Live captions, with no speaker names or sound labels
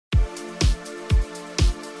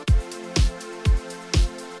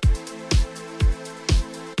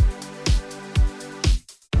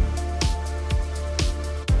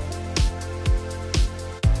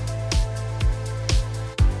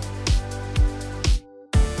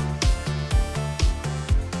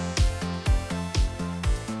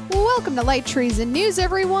Welcome to Light Treason News,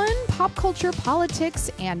 everyone. Pop culture, politics,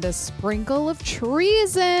 and a sprinkle of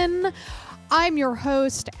treason. I'm your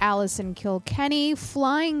host, Allison Kilkenny,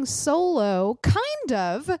 flying solo, kind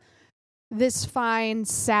of, this fine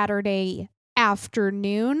Saturday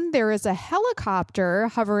afternoon. There is a helicopter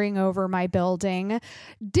hovering over my building,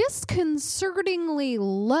 disconcertingly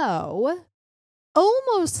low,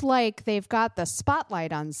 almost like they've got the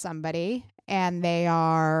spotlight on somebody, and they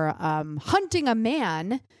are hunting a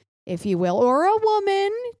man, if you will, or a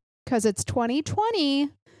woman, because it's 2020,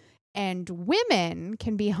 and women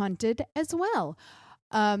can be hunted as well.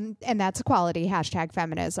 And that's equality, hashtag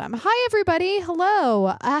feminism. Hi, everybody.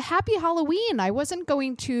 Hello. Happy Halloween. I wasn't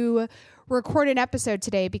going to record an episode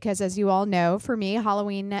today because, as you all know, for me,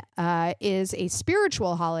 Halloween is a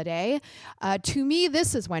spiritual holiday. To me,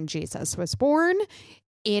 this is when Jesus was born.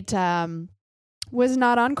 It was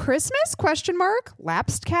not on Christmas, ?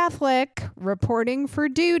 Lapsed Catholic, reporting for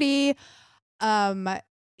duty.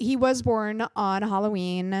 He was born on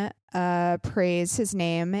Halloween, praise his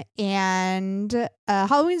name. And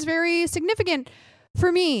Halloween's very significant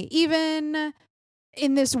for me, even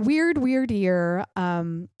in this weird year.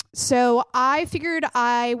 So I figured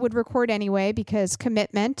I would record anyway because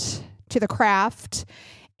commitment to the craft.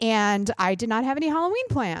 And I did not have any Halloween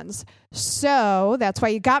plans. So that's why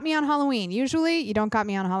you got me on Halloween. Usually you don't got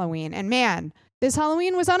me on Halloween. And man, this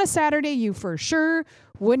Halloween was on a Saturday. You for sure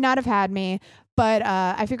would not have had me. But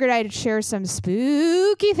I figured I'd share some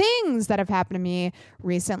spooky things that have happened to me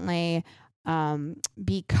recently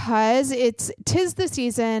because tis the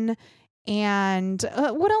season. And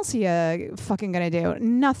what else are you fucking going to do?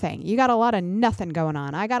 Nothing. You got a lot of nothing going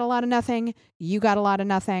on. I got a lot of nothing. You got a lot of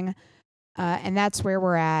nothing. And that's where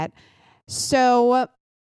we're at. So,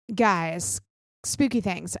 guys, spooky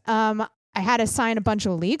things. I had to sign a bunch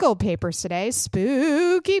of legal papers today.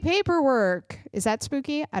 Spooky paperwork. Is that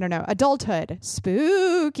spooky? I don't know. Adulthood.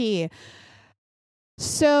 Spooky.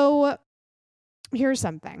 So, here's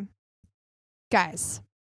something. Guys,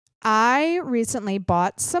 I recently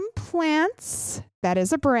bought some plants. That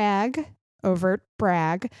is a brag. Overt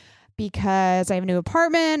brag. Because I have a new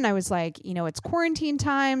apartment. And I was like, it's quarantine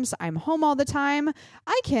times. I'm home all the time.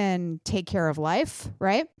 I can take care of life,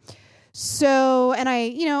 right? So, and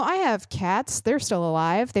I have cats. They're still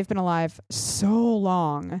alive. They've been alive so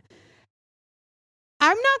long.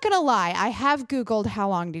 I'm not going to lie. I have Googled how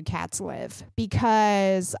long do cats live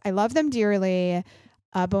because I love them dearly.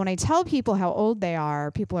 But when I tell people how old they are,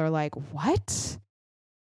 people are like, what?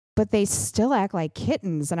 But they still act like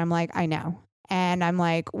kittens. And I'm like, I know. And I'm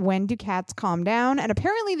like, when do cats calm down? And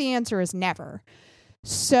apparently the answer is never.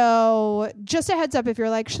 So just a heads up, if you're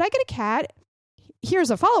like, should I get a cat?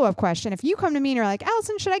 Here's a follow-up question. If you come to me and you're like,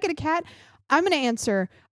 Allison, should I get a cat? I'm going to answer,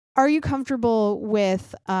 are you comfortable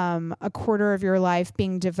with a quarter of your life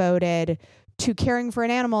being devoted to caring for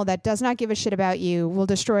an animal that does not give a shit about you, will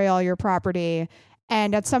destroy all your property,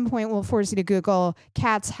 and at some point will force you to Google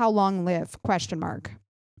cats, how long live? ?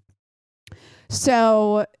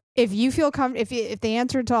 So if you feel if the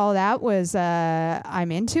answer to all that was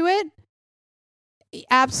I'm into it,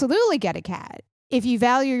 absolutely get a cat. If you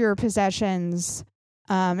value your possessions,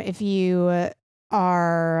 if you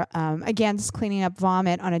are against cleaning up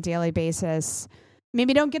vomit on a daily basis,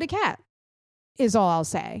 maybe don't get a cat, is all I'll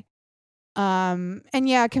say. And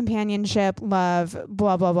yeah, companionship, love,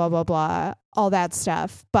 blah, blah, blah, blah, blah, all that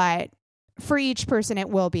stuff. But for each person, it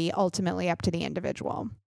will be ultimately up to the individual.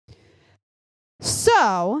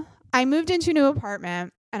 So I moved into a new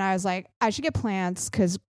apartment and I was like, I should get plants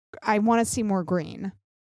because I want to see more green.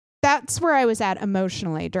 That's where I was at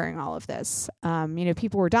emotionally during all of this.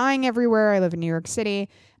 People were dying everywhere. I live in New York City.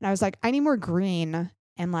 And I was like, I need more green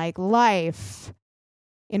and like life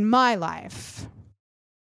in my life.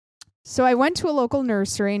 So I went to a local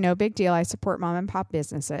nursery. No big deal. I support mom and pop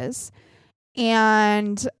businesses.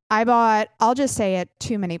 And I bought, I'll just say it,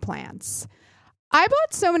 too many plants. I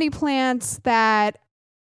bought so many plants that,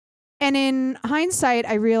 and in hindsight,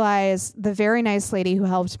 I realized the very nice lady who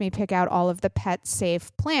helped me pick out all of the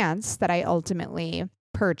pet-safe plants that I ultimately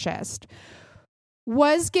purchased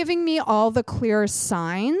was giving me all the clear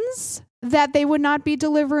signs that they would not be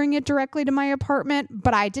delivering it directly to my apartment,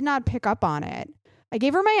 but I did not pick up on it. I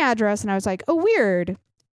gave her my address and I was like, oh, weird.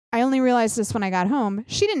 I only realized this when I got home.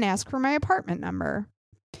 She didn't ask for my apartment number.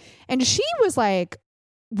 And she was like,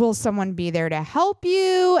 will someone be there to help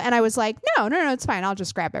you? And I was like, no, it's fine. I'll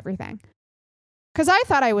just grab everything. Because I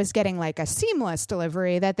thought I was getting like a seamless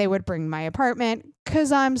delivery that they would bring my apartment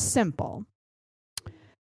because I'm simple.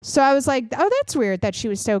 So I was like, oh, that's weird that she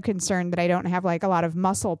was so concerned that I don't have like a lot of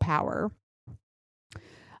muscle power.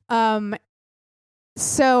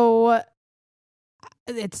 So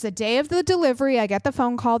it's the day of the delivery. I get the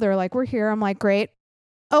phone call. They're like, we're here. I'm like, great.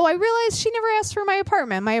 Oh, I realized she never asked for my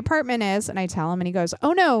apartment. My apartment is, and I tell him, and he goes,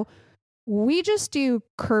 oh no, we just do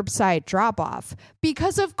curbside drop off.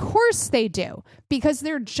 Because of course they do. Because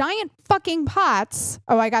they're giant fucking pots.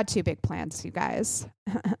 Oh, I got 2 big plants, you guys.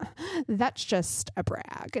 That's just a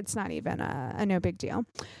brag. It's not even a no big deal.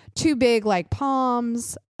 2 big like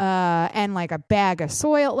palms, and like a bag of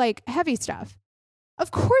soil, like heavy stuff.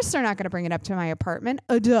 Of course they're not going to bring it up to my apartment.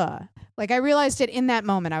 Duh. Like I realized it in that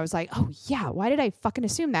moment. I was like, oh yeah, why did I fucking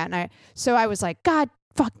assume that? And I was like, God,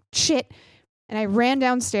 fuck, shit. And I ran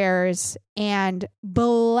downstairs, and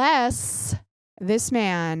bless this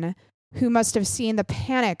man who must have seen the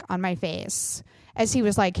panic on my face as he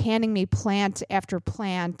was like handing me plant after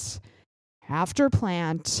plant after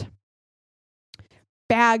plant,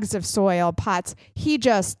 bags of soil, pots. He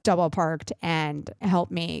just double parked and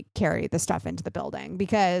helped me carry the stuff into the building,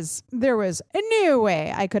 because there was no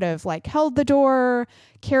way I could have like held the door,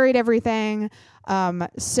 carried everything.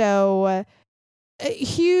 So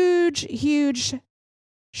huge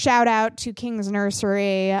shout out to King's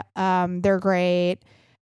Nursery. They're great.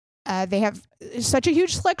 They have such a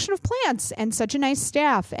huge selection of plants and such a nice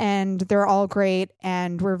staff, and they're all great,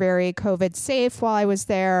 and we're very COVID safe while I was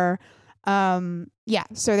there. Yeah,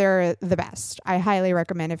 so they're the best. I highly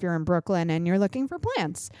recommend if you're in Brooklyn and you're looking for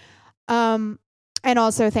plants. And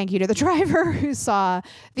also thank you to the driver who saw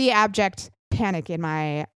the abject panic in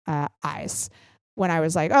my eyes when I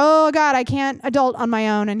was like, oh God, I can't adult on my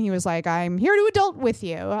own. And he was like, I'm here to adult with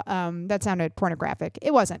you. That sounded pornographic.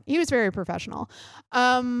 It wasn't. He was very professional.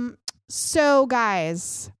 So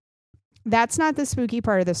guys, that's not the spooky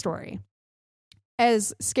part of the story.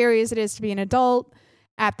 As scary as it is to be an adult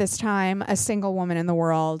at this time, a single woman in the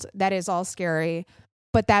world, that is all scary,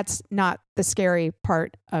 but that's not the scary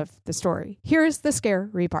part of the story. Here's the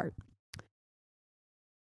scary part.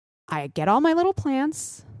 I get all my little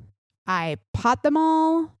plants. I pot them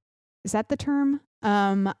all. Is that the term?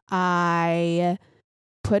 I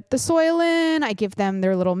put the soil in. I give them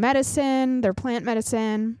their little medicine, their plant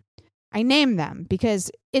medicine. I name them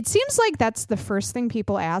because it seems like that's the first thing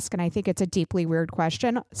people ask. And I think it's a deeply weird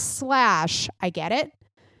question. / I get it,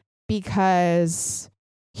 because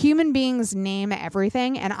human beings name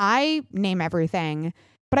everything and I name everything.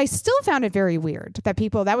 But I still found it very weird that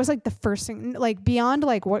that was like the first thing, like beyond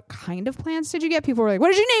like, what kind of plants did you get? People were like,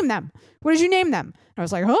 what did you name them? What did you name them? And I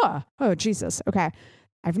was like, oh, Jesus. Okay.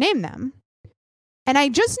 I've named them. And I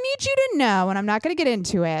just need you to know, and I'm not going to get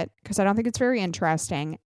into it because I don't think it's very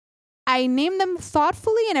interesting. I named them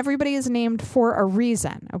thoughtfully, and everybody is named for a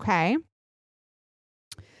reason. Okay.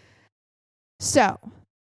 So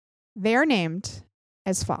they're named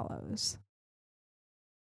as follows: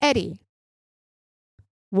 Eddie,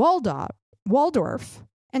 Waldorf,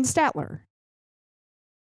 and Statler.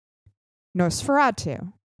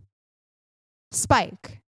 Nosferatu,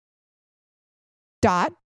 Spike,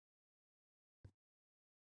 Dot,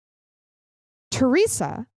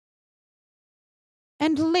 Teresa,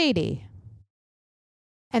 and Lady.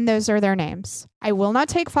 And those are their names. I will not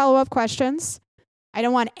take follow-up questions. I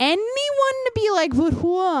don't want anyone to be like, but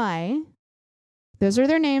why? Those are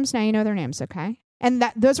their names. Now you know their names, okay? And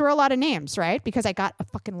those were a lot of names, right? Because I got a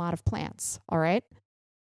fucking lot of plants, all right?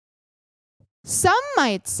 Some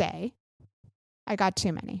might say I got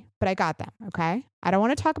too many, but I got them, okay? I don't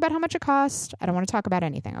want to talk about how much it cost. I don't want to talk about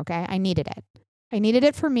anything, okay? I needed it. I needed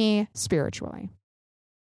it for me spiritually.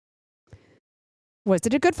 Was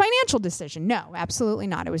it a good financial decision? No, absolutely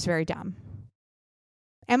not. It was very dumb.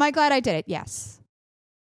 Am I glad I did it? Yes.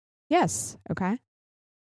 Yes, okay?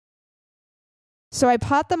 So I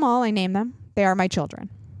pot them all. I name them. They are my children.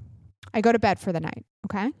 I go to bed for the night,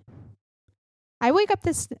 okay? I wake up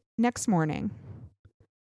this next morning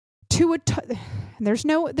to there's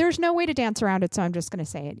no way to dance around it, so I'm just going to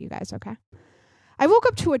say it, you guys, okay? I woke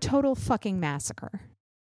up to a total fucking massacre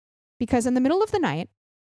because in the middle of the night,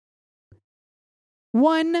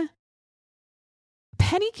 one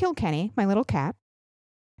Penny Kilkenny, my little cat,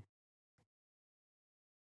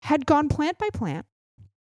 had gone plant by plant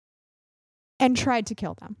and tried to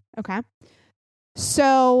kill them, okay?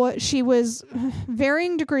 So she was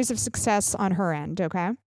varying degrees of success on her end,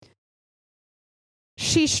 okay?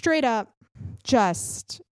 She straight up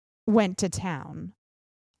just went to town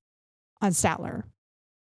on Statler.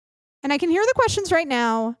 And I can hear the questions right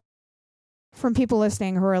now from people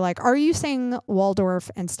listening who are like, are you saying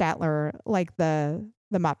Waldorf and Statler like the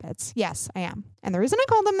Muppets? Yes, I am. And the reason I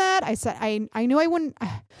called them that, I said I knew I wouldn't...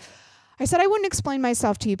 I said I wouldn't explain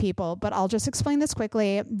myself to you people, but I'll just explain this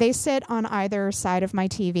quickly. They sit on either side of my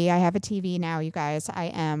TV. I have a TV now, you guys.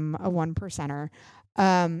 I am a 1%er.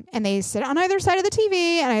 And they sit on either side of the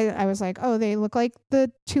TV. And I was like, oh, they look like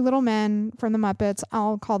the two little men from the Muppets.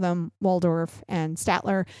 I'll call them Waldorf and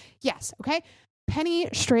Statler. Yes. Okay. Penny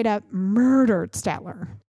straight up murdered Statler.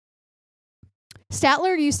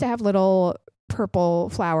 Statler used to have little purple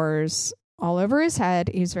flowers all over his head.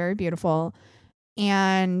 He's very beautiful.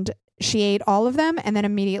 And she ate all of them and then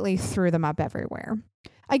immediately threw them up everywhere.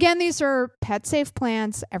 Again, these are pet safe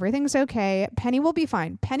plants. Everything's okay. Penny will be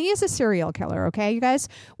fine. Penny is a serial killer, okay, you guys?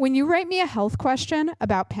 When you write me a health question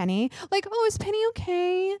about Penny, like, oh, is Penny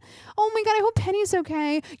okay? Oh my God, I hope Penny's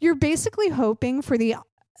okay. You're basically hoping for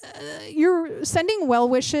you're sending well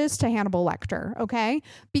wishes to Hannibal Lecter, okay?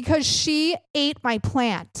 Because she ate my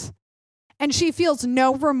plant and she feels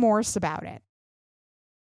no remorse about it.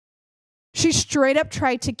 She straight up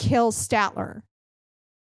tried to kill Statler.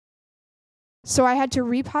 So I had to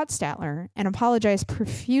repot Statler and apologize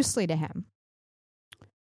profusely to him.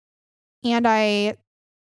 And I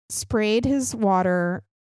sprayed his water.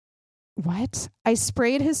 What? I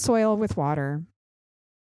sprayed his soil with water.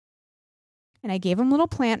 And I gave him little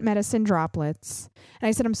plant medicine droplets. And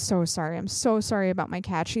I said, I'm so sorry. I'm so sorry about my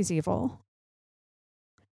cat. She's evil.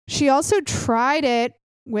 She also tried it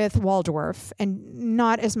with Waldorf and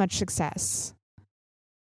not as much success.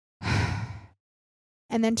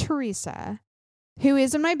 And then Teresa, who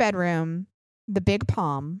is in my bedroom, the big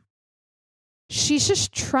palm, she's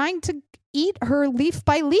just trying to eat her leaf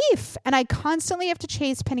by leaf. And I constantly have to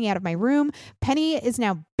chase Penny out of my room. Penny is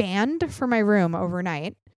now banned from my room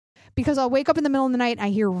overnight because I'll wake up in the middle of the night and I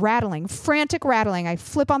hear rattling, frantic rattling. I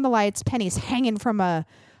flip on the lights. Penny's hanging from a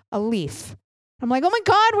leaf. I'm like, oh my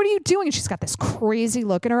God, what are you doing? And she's got this crazy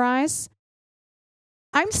look in her eyes.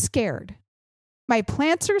 I'm scared. My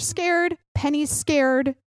plants are scared. Penny's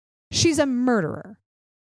scared. She's a murderer.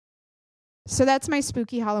 So that's my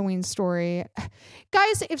spooky Halloween story.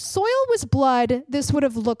 Guys, if soil was blood, this would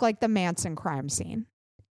have looked like the Manson crime scene,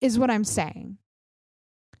 is what I'm saying.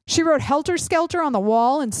 She wrote Helter Skelter on the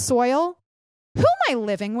wall in soil. Who am I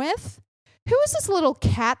living with? Who is this little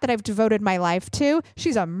cat that I've devoted my life to?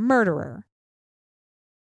 She's a murderer.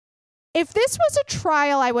 If this was a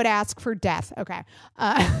trial, I would ask for death. Okay.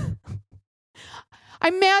 I'm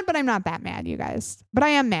mad, but I'm not that mad, you guys. But I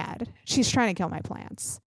am mad. She's trying to kill my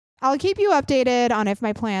plants. I'll keep you updated on if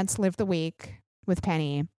my plants live the week with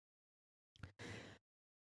Penny.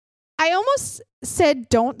 I almost said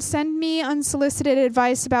don't send me unsolicited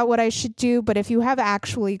advice about what I should do, but if you have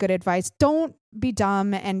actually good advice, don't be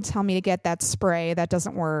dumb and tell me to get that spray. That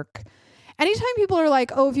doesn't work. Anytime people are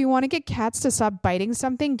like, oh, if you want to get cats to stop biting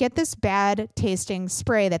something, get this bad tasting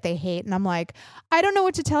spray that they hate. And I'm like, I don't know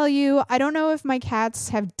what to tell you. I don't know if my cats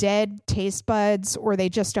have dead taste buds or they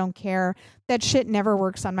just don't care. That shit never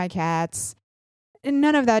works on my cats.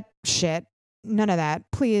 None of that shit. None of that.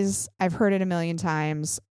 Please. I've heard it a million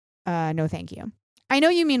times. No, thank you. I know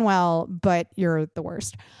you mean well, but you're the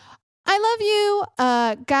worst. I love you.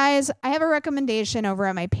 Guys, I have a recommendation over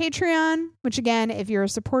at my Patreon, which again, if you're a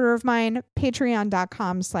supporter of mine,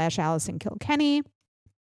 patreon.com/AllisonKilkenny.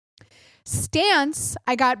 Stance,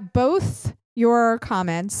 I got both your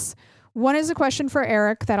comments. One is a question for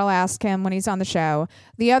Eric that I'll ask him when he's on the show.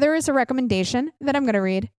 The other is a recommendation that I'm going to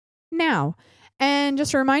read now. And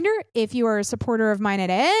just a reminder, if you are a supporter of mine at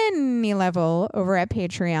any level over at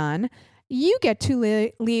Patreon, you get to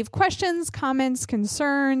leave questions, comments,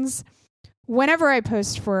 concerns whenever I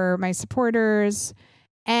post for my supporters.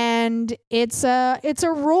 And it's a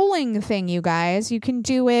rolling thing, you guys. You can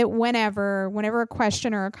do it whenever a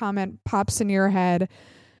question or a comment pops in your head.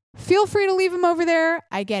 Feel free to leave them over there.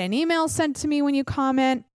 I get an email sent to me when you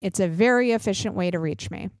comment. It's a very efficient way to reach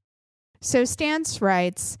me. So Stance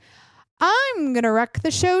writes, I'm going to wreck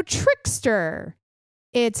the show Trickster.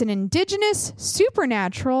 It's an indigenous,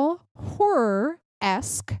 supernatural,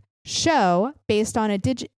 horror-esque show based on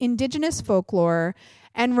indigenous folklore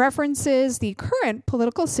and references the current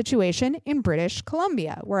political situation in British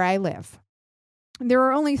Columbia, where I live. There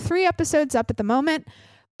are only 3 episodes up at the moment,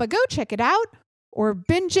 but go check it out or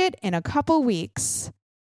binge it in a couple weeks.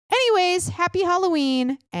 Anyways, happy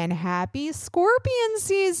Halloween and happy Scorpion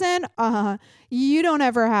season. You don't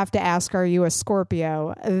ever have to ask, are you a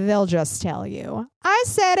Scorpio? They'll just tell you. I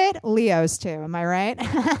said it. Leos too. Am I right?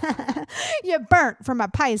 You burnt from a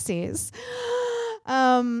Pisces.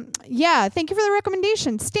 Yeah, thank you for the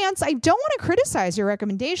recommendation. Stance, I don't want to criticize your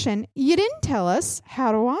recommendation. You didn't tell us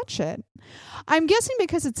how to watch it. I'm guessing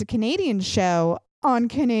because it's a Canadian show on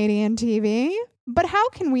Canadian TV. But how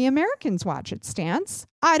can we Americans watch it, Stance?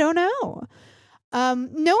 I don't know.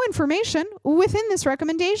 No information within this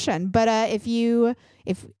recommendation, but if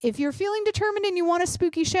you're feeling determined and you want a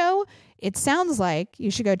spooky show, it sounds like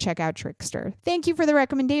you should go check out Trickster. Thank you for the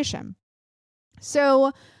recommendation.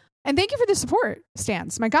 So, and thank you for the support,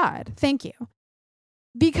 Stans. My God, thank you.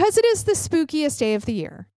 Because it is the spookiest day of the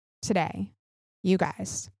year today, you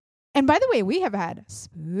guys. And by the way, we have had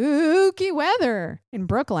spooky weather in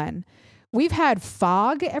Brooklyn. We've had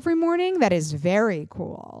fog every morning. That is very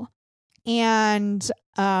cool. And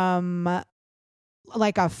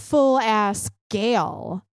like a full ass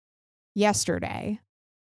gale yesterday.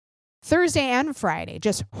 Thursday and Friday,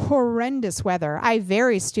 just horrendous weather. I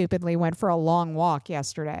very stupidly went for a long walk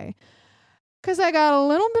yesterday because I got a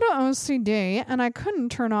little bit of OCD and I couldn't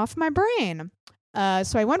turn off my brain.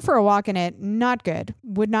 So I went for a walk in it. Not good.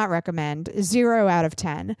 Would not recommend. 0 out of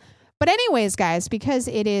 10. But anyways, guys, because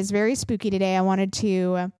it is very spooky today, I wanted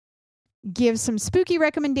to give some spooky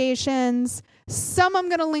recommendations. Some I'm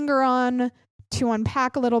going to linger on to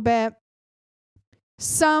unpack a little bit.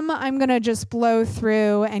 Some I'm going to just blow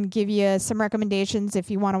through and give you some recommendations if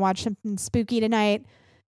you want to watch something spooky tonight.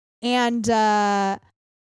 And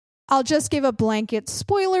I'll just give a blanket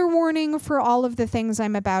spoiler warning for all of the things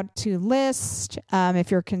I'm about to list. If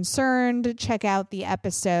you're concerned, check out the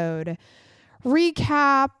episode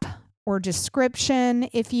recap or description,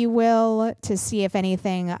 if you will, to see if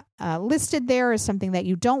anything listed there is something that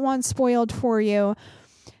you don't want spoiled for you.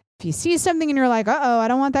 If you see something and you're like, uh-oh, I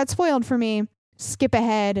don't want that spoiled for me, skip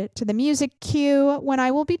ahead to the music cue when I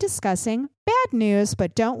will be discussing bad news.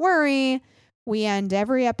 But don't worry, we end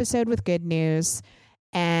every episode with good news.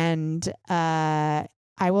 And I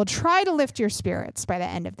will try to lift your spirits by the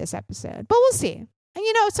end of this episode. But we'll see.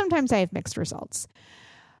 And sometimes I have mixed results.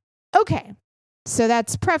 Okay. So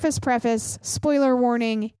that's preface, spoiler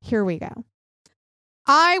warning. Here we go.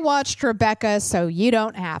 I watched Rebecca, so you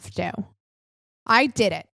don't have to. I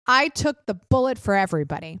did it. I took the bullet for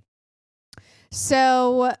everybody.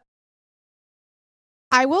 So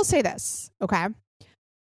I will say this, okay?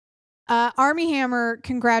 Armie Hammer,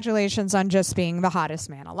 congratulations on just being the hottest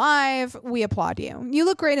man alive. We applaud you. You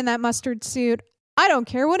look great in that mustard suit. I don't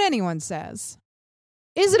care what anyone says.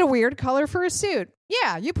 Is it a weird color for a suit?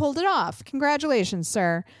 Yeah, you pulled it off. Congratulations,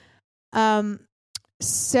 sir.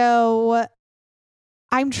 So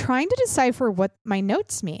I'm trying to decipher what my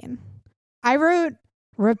notes mean. I wrote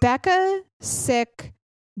Rebecca, sick,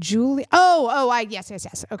 Julie.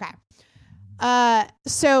 Yes. Okay.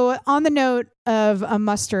 So on the note of a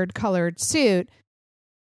mustard colored suit,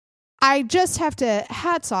 I just have to,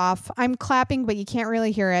 hats off. I'm clapping, but you can't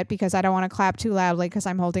really hear it because I don't want to clap too loudly because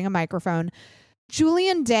I'm holding a microphone.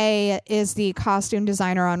 Julian Day is the costume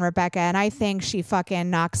designer on Rebecca, and I think she fucking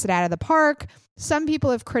knocks it out of the park. Some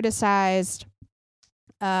people have criticized,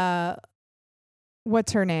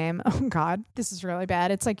 what's her name? Oh God, this is really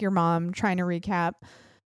bad. It's like your mom trying to recap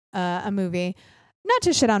a movie. Not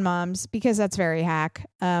to shit on moms, because that's very hack.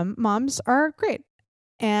 Moms are great,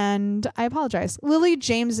 and I apologize. Lily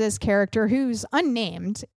James's character, who's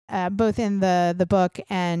unnamed, both in the book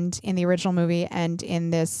and in the original movie and in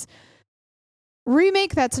this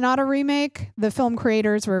remake that's not a remake. The film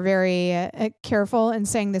creators were very careful in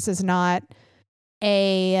saying this is not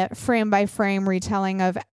a frame-by-frame retelling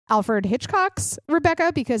of Alfred Hitchcock's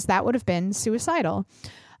Rebecca, because that would have been suicidal.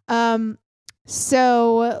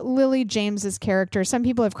 So Lily James's character, some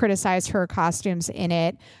people have criticized her costumes in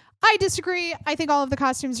it. I disagree. I think all of the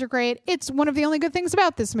costumes are great. It's one of the only good things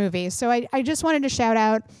about this movie. So I just wanted to shout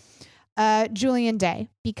out Julian Day,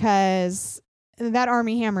 because that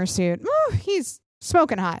Armie Hammer suit, he's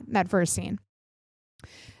smoking hot in that first scene.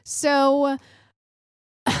 So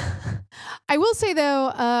I will say,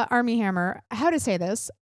 though, Armie Hammer, how to say this?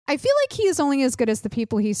 I feel like he is only as good as the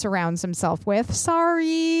people he surrounds himself with.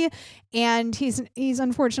 Sorry. And he's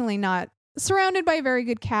unfortunately not surrounded by a very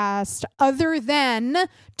good cast, other than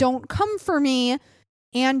Don't Come For Me,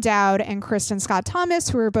 Ann Dowd and Kristen Scott Thomas,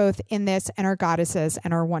 who are both in this and are goddesses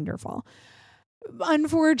and are wonderful.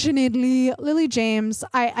 Unfortunately, Lily James,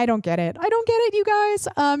 I don't get it. I don't get it, you guys.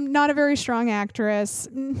 Not a very strong actress,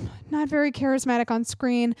 not very charismatic on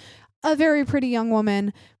screen, a very pretty young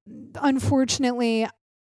woman. Unfortunately,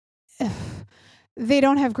 they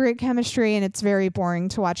don't have great chemistry, and it's very boring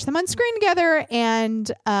to watch them on screen together.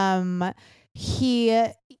 And he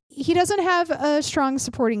doesn't have a strong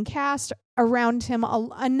supporting cast around him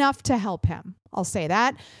enough to help him. I'll say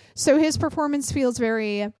that. So his performance feels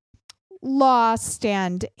very lost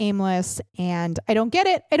and aimless, and I don't get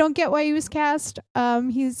it. I don't get why he was cast.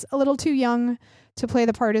 He's a little too young to play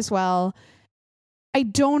the part as well. I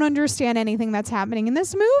don't understand anything that's happening in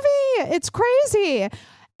this movie. It's crazy.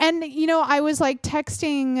 And, I was like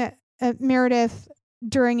texting Meredith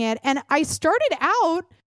during it. And I started out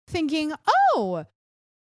thinking, oh,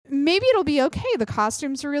 maybe it'll be okay. The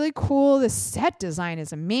costumes are really cool. The set design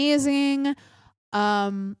is amazing.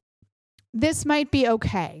 This might be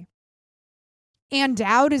okay. Ann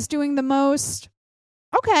Dowd is doing the most.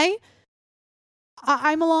 Okay.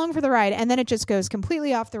 I'm along for the ride. And then it just goes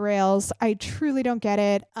completely off the rails. I truly don't get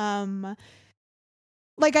it.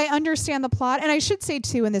 Like, I understand the plot. And I should say,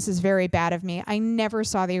 too, and this is very bad of me, I never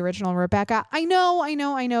saw the original Rebecca. I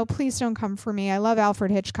know. Please don't come for me. I love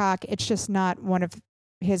Alfred Hitchcock. It's just not one of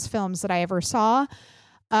his films that I ever saw.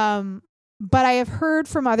 But I have heard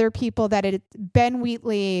from other people that Ben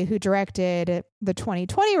Wheatley, who directed the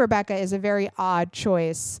 2020 Rebecca, is a very odd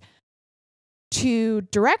choice to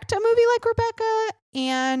direct a movie like Rebecca.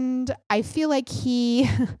 And I feel like he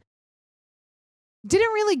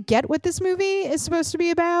didn't really get what this movie is supposed to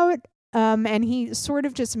be about. And he sort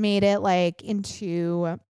of just made it like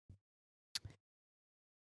into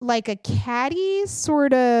like a catty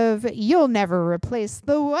sort of you'll never replace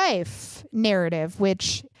the wife narrative,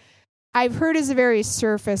 which I've heard is a very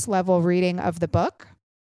surface level reading of the book.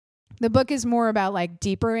 The book is more about like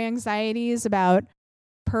deeper anxieties about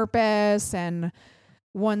purpose and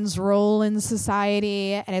one's role in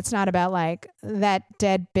society. And it's not about like that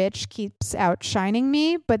dead bitch keeps outshining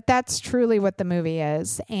me, but that's truly what the movie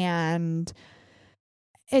is. And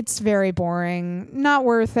it's very boring, not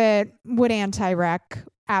worth it, would anti-rec.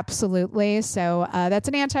 Absolutely. So that's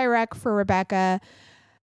an anti-rec for Rebecca.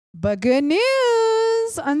 But good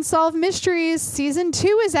news, Unsolved Mysteries season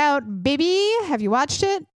 2 is out, baby. Have you watched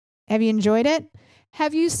it? Have you enjoyed it?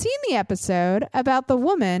 Have you seen the episode about the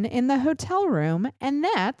woman in the hotel room? And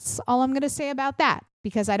that's all I'm going to say about that,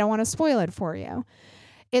 because I don't want to spoil it for you.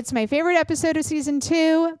 It's my favorite episode of season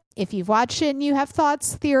 2. If you've watched it and you have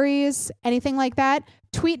thoughts, theories, anything like that,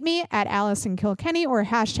 tweet me at Allison Kilkenny or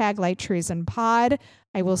hashtag Light Treason Pod.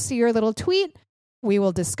 I will see your little tweet. We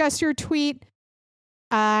will discuss your tweet.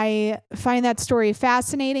 I find that story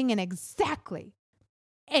fascinating and exactly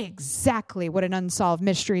what an Unsolved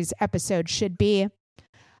Mysteries episode should be.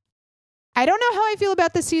 I don't know how I feel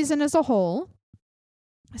about the season as a whole.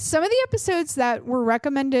 Some of the episodes that were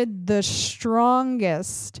recommended the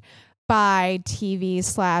strongest by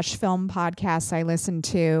TV/film podcasts I listened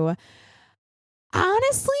to,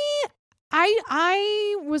 honestly,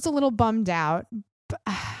 I was a little bummed out.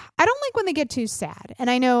 I don't like when they get too sad. And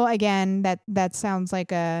I know, again, that sounds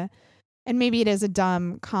like and maybe it is a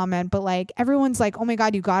dumb comment, but like everyone's like, oh my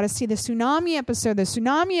God, you got to see the tsunami episode. The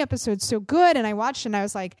tsunami episode's so good. And I watched it and I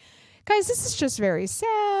was like, guys, this is just very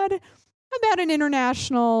sad about an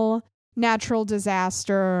international natural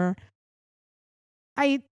disaster.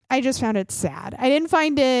 I just found it sad. I didn't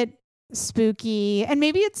find it spooky. And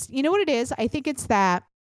maybe it's, you know what it is? I think it's that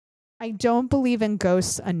I don't believe in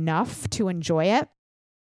ghosts enough to enjoy it.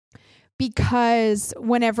 Because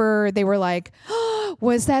whenever they were like, oh,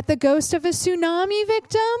 was that the ghost of a tsunami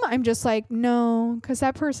victim? I'm just like, no, because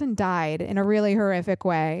that person died in a really horrific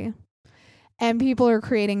way. And people are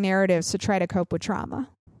creating narratives to try to cope with trauma.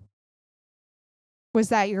 Was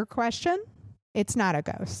that your question? It's not a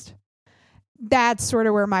ghost. That's sort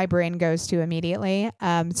of where my brain goes to immediately.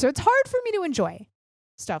 So it's hard for me to enjoy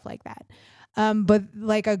stuff like that. But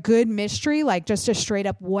like a good mystery, like just a straight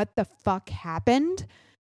up, what the fuck happened?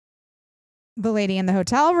 The lady in the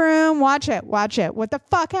hotel room, watch it. What the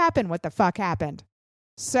fuck happened?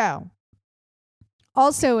 So,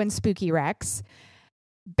 also in Spooky Rex,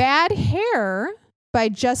 Bad Hair by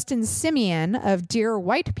Justin Simeon of Dear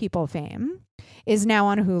White People fame is now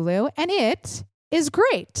on Hulu, and it is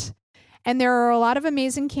great. And there are a lot of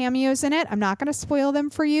amazing cameos in it. I'm not going to spoil them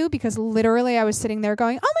for you because literally I was sitting there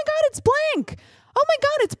going, oh my God, it's blank. Oh my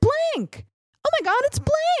God, it's blank. Oh my God, it's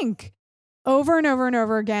blank. Over and over and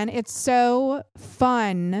over again. It's so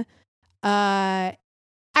fun. I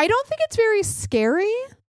don't think it's very scary,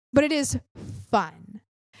 but it is fun.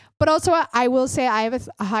 But also, I will say I have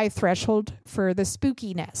a high threshold for the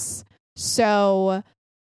spookiness. So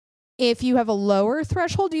if you have a lower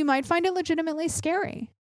threshold, you might find it legitimately scary.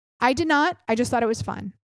 I did not. I just thought it was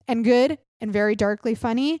fun and good and very darkly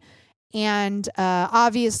funny. And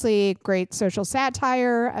obviously great social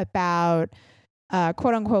satire about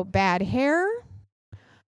quote unquote bad hair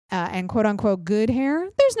and quote unquote good hair.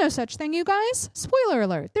 There's no such thing, you guys. Spoiler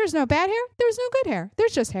alert. There's no bad hair. There's no good hair.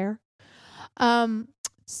 There's just hair. But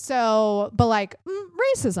like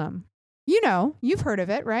racism, you know, you've heard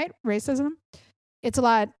of it, right? Racism. It's a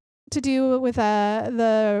lot to do with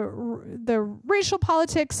the racial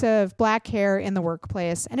politics of black hair in the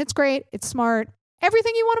workplace. And it's great. It's smart.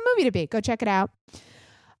 Everything you want a movie to be. Go check it out.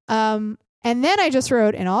 And then I just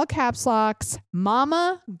wrote in all caps locks,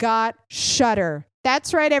 Mama got Shudder.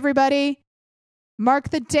 That's right, everybody. Mark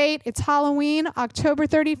the date. It's Halloween, October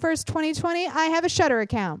 31st, 2020. I have a Shudder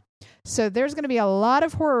account. So there's going to be a lot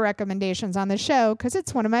of horror recommendations on the show because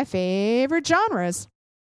it's one of my favorite genres.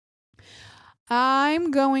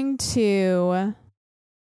 I'm going to,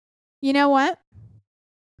 you know what?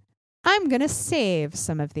 I'm going to save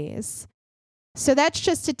some of these. So that's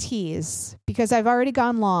just a tease because I've already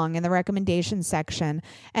gone long in the recommendation section.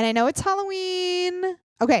 And I know it's Halloween.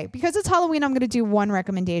 Okay, because it's Halloween, I'm going to do one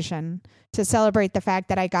recommendation to celebrate the fact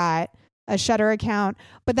that I got a Shudder account.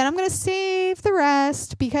 But then I'm going to save the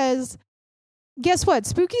rest because guess what?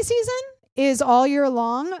 Spooky season is all year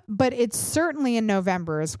long, but it's certainly in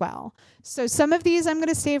November as well. So some of these I'm going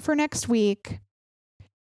to save for next week.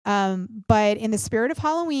 But in the spirit of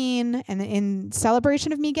Halloween and in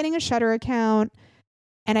celebration of me getting a Shudder account,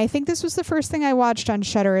 and I think this was the first thing I watched on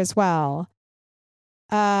Shudder as well.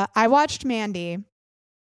 I watched Mandy,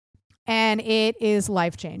 and it is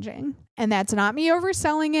life-changing. And that's not me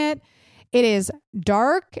overselling it. It is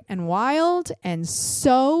dark and wild and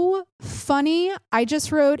so funny. I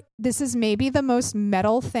just wrote, this is maybe the most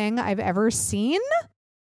metal thing I've ever seen?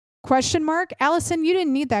 Question mark. Allison, you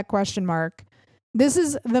didn't need that question mark. This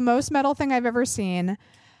is the most metal thing I've ever seen.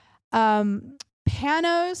 Panos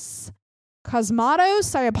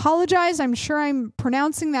Cosmatos, I apologize. I'm sure I'm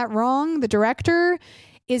pronouncing that wrong. The director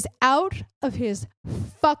is out of his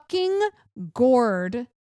fucking gourd.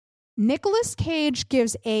 Nicolas Cage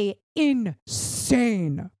gives a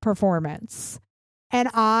insane performance. And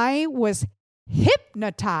I was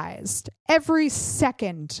hypnotized every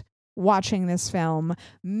second watching this film,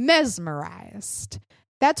 mesmerized.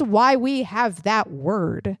 That's why we have that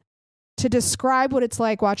word to describe what it's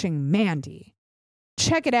like watching Mandy.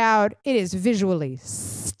 Check it out. It is visually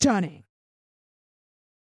stunning.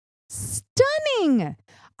 Stunning.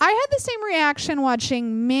 I had the same reaction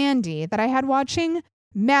watching Mandy that I had watching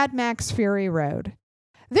Mad Max Fury Road.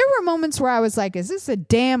 There were moments where I was like, is this a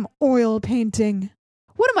damn oil painting?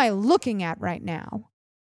 What am I looking at right now?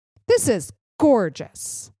 This is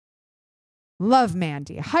gorgeous. Love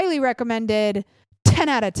Mandy. Highly recommended. 10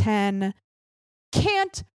 out of 10.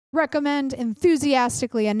 Can't recommend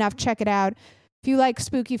enthusiastically enough. Check it out. If you like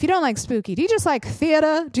spooky, if you don't like spooky, do you just like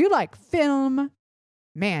theater? Do you like film?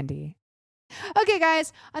 Mandy. Okay,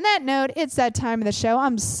 guys, on that note, it's that time of the show.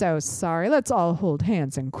 I'm so sorry. Let's all hold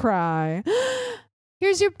hands and cry.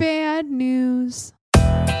 Here's your bad news.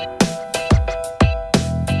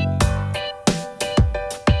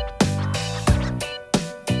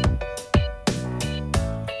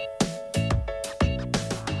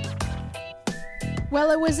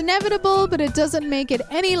 Well, it was inevitable, but it doesn't make it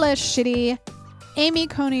any less shitty. Amy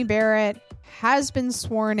Coney Barrett has been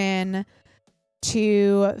sworn in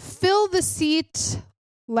to fill the seat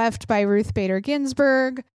left by Ruth Bader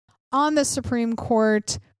Ginsburg on the Supreme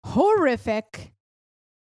Court. Horrific.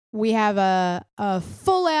 We have a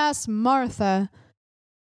full-ass Martha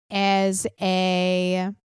as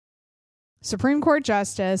a Supreme Court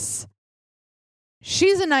justice.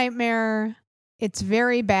 She's a nightmare. It's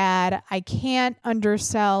very bad. I can't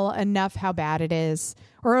undersell enough how bad it is.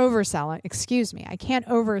 Or oversell it. Excuse me. I can't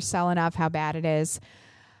oversell enough how bad it is.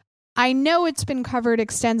 I know it's been covered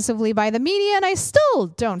extensively by the media, and I still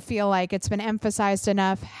don't feel like it's been emphasized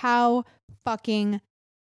enough how fucking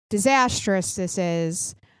disastrous this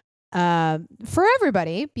is for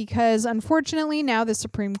everybody, because unfortunately now the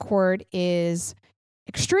Supreme Court is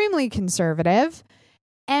extremely conservative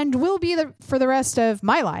and will be for the rest of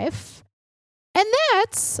my life. And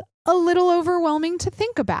that's a little overwhelming to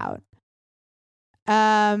think about.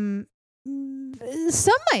 Some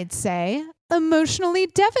might say emotionally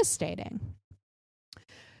devastating.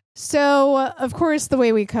 So, of course, the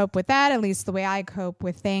way we cope with that, at least the way I cope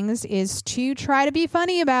with things, is to try to be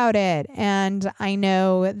funny about it. And I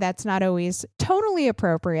know that's not always totally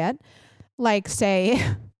appropriate, like, say,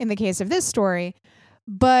 in the case of this story,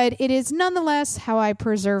 but it is nonetheless how I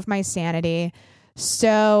preserve my sanity.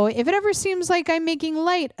 So if it ever seems like I'm making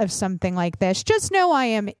light of something like this, just know I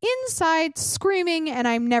am inside screaming and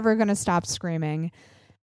I'm never going to stop screaming.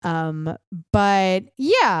 But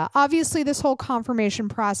yeah, obviously this whole confirmation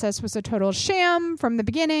process was a total sham from the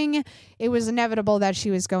beginning. It was inevitable that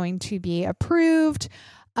she was going to be approved.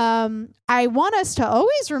 I want us to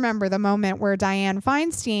always remember the moment where Dianne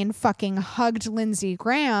Feinstein fucking hugged Lindsey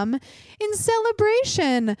Graham in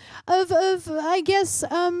celebration of I guess,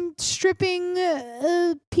 stripping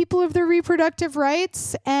people of their reproductive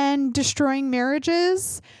rights and destroying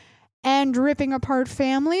marriages and ripping apart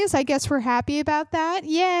families. I guess we're happy about that.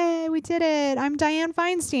 Yay, we did it. I'm Dianne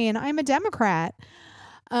Feinstein. I'm a Democrat.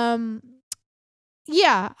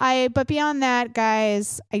 but beyond that,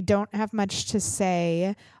 guys, I don't have much to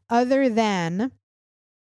say other than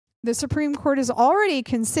the Supreme Court is already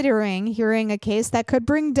considering hearing a case that could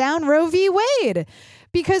bring down Roe v. Wade.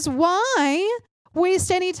 Because why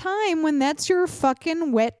waste any time when that's your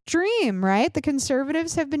fucking wet dream, right? The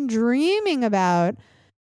conservatives have been dreaming about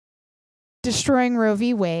destroying Roe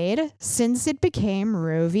v. Wade since it became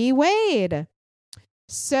Roe v. Wade.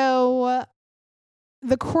 So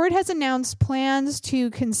the court has announced plans to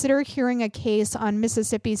consider hearing a case on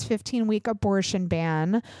Mississippi's 15-week abortion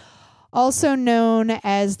ban, also known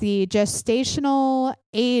as the Gestational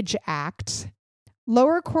Age Act.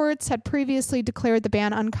 Lower courts had previously declared the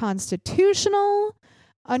ban unconstitutional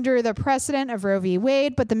under the precedent of Roe v.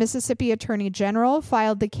 Wade, but the Mississippi Attorney General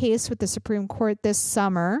filed the case with the Supreme Court this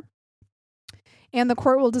summer, and the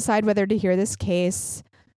court will decide whether to hear this case.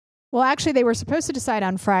 Well, actually, they were supposed to decide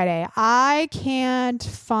on Friday. I can't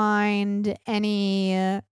find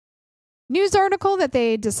any news article that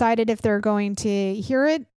they decided if they're going to hear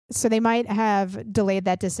it, so they might have delayed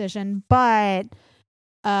that decision. But,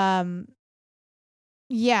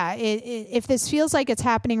 if this feels like it's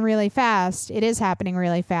happening really fast, it is happening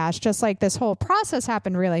really fast, just like this whole process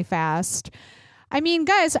happened really fast. I mean,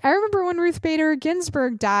 guys, I remember when Ruth Bader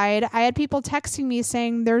Ginsburg died, I had people texting me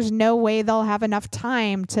saying there's no way they'll have enough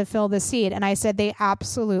time to fill the seat. And I said they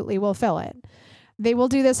absolutely will fill it. They will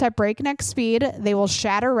do this at breakneck speed. They will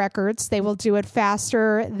shatter records. They will do it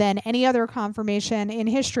faster than any other confirmation in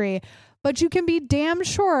history. But you can be damn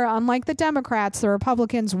sure, unlike the Democrats, the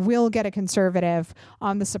Republicans will get a conservative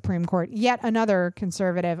on the Supreme Court, yet another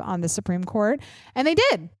conservative on the Supreme Court. And they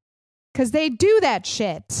did, because they do that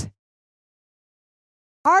shit.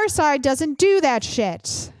 Our side doesn't do that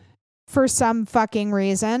shit for some fucking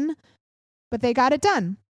reason, but they got it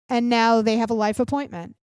done. And now they have a life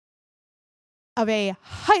appointment of a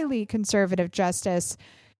highly conservative justice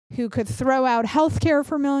who could throw out health care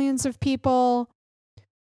for millions of people,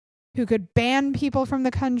 who could ban people from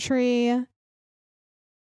the country,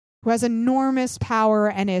 who has enormous power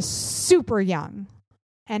and is super young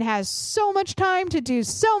and has so much time to do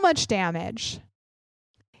so much damage.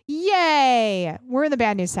 Yay! We're in the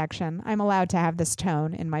bad news section. I'm allowed to have this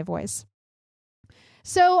tone in my voice.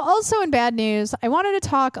 So also in bad news, I wanted to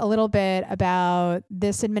talk a little bit about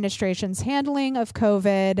this administration's handling of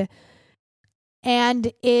COVID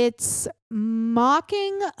and its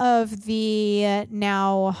mocking of the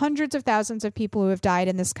now hundreds of thousands of people who have died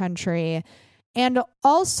in this country, and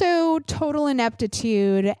also total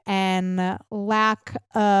ineptitude and lack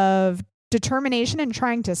of determination in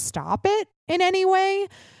trying to stop it in any way.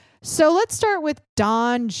 So let's start with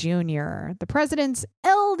Don Jr., the president's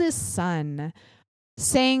eldest son,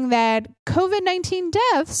 saying that COVID-19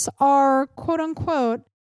 deaths are, quote unquote,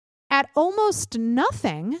 at almost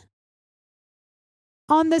nothing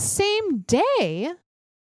on the same day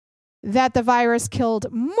that the virus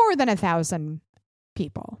killed more than 1,000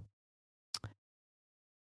 people.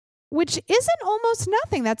 Which isn't almost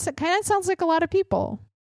nothing. That kind of sounds like a lot of people.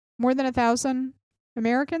 More than 1,000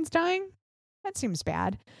 Americans dying? That seems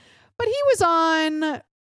bad. But he was on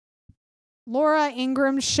Laura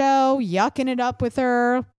Ingram's show, yucking it up with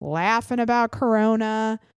her, laughing about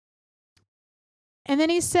Corona. And then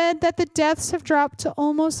he said that the deaths have dropped to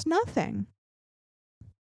almost nothing.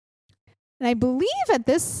 And I believe at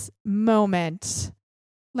this moment,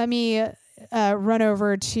 let me run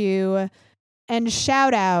over to and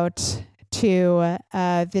shout out to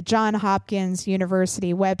the Johns Hopkins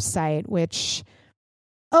University website, which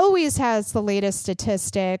always has the latest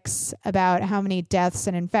statistics about how many deaths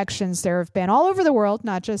and infections there have been all over the world,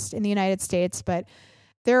 not just in the United States, but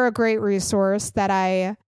they're a great resource that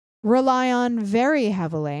I rely on very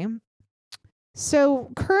heavily. So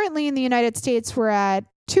currently in the United States, we're at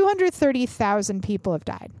 230,000 people have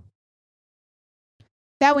died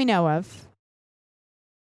that we know of.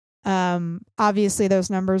 Obviously, those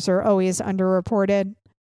numbers are always underreported.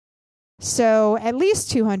 So at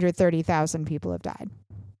least 230,000 people have died.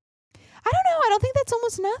 I don't know. I don't think that's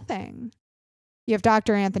almost nothing. You have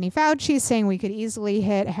Dr. Anthony Fauci saying we could easily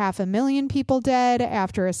hit 500,000 people dead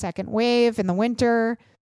after a second wave in the winter.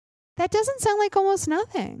 That doesn't sound like almost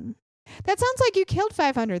nothing. That sounds like you killed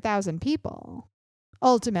 500,000 people,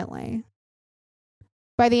 ultimately,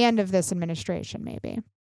 by the end of this administration, maybe.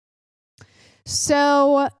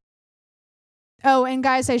 So, and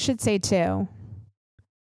guys, I should say too,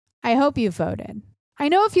 I hope you voted. I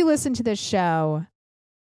know if you listen to this show,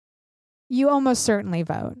 you almost certainly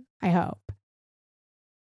vote, I hope.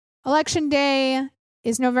 Election day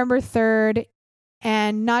is November 3rd,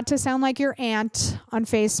 and not to sound like your aunt on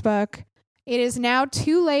Facebook, it is now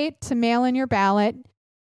too late to mail in your ballot.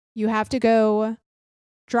 You have to go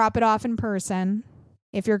drop it off in person.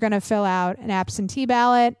 If you're going to fill out an absentee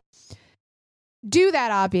ballot, do that,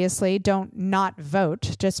 obviously. Don't not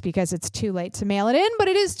vote just because it's too late to mail it in, but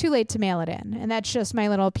it is too late to mail it in. And that's just my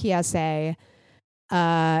little PSA.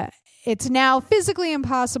 It's now physically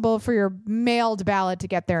impossible for your mailed ballot to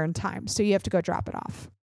get there in time. So you have to go drop it off.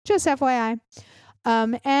 Just FYI.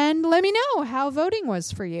 And let me know how voting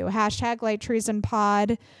was for you. Hashtag Light Treason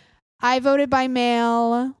Pod. I voted by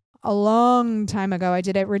mail a long time ago. I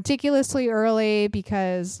did it ridiculously early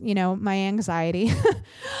because, you know, my anxiety.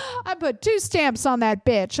 I put 2 stamps on that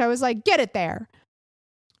bitch. I was like, get it there.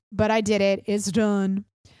 But I did it. It's done.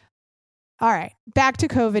 All right. Back to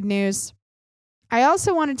COVID news. I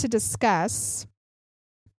also wanted to discuss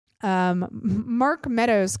Mark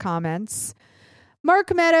Meadows' comments.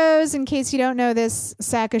 Mark Meadows, in case you don't know this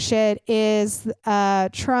sack of shit, is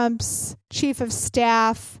Trump's chief of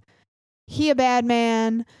staff. He a bad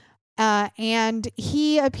man. And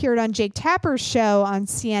he appeared on Jake Tapper's show on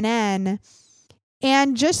CNN.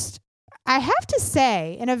 And just, I have to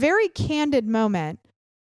say, in a very candid moment,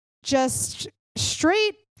 just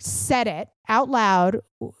straight said it out loud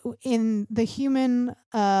in the human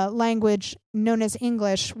language known as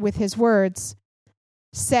English with his words,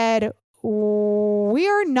 said, we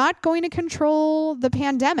are not going to control the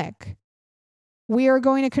pandemic. We are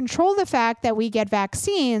going to control the fact that we get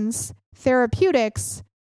vaccines, therapeutics,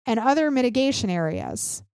 and other mitigation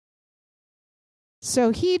areas. So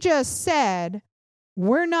he just said,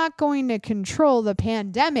 we're not going to control the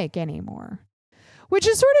pandemic anymore, which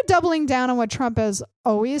is sort of doubling down on what Trump has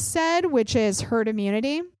always said, which is herd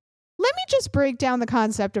immunity. Let me just break down the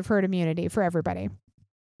concept of herd immunity for everybody.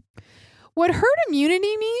 What herd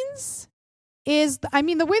immunity means is, I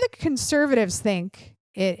mean, the way the conservatives think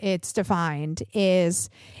it's defined is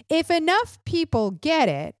if enough people get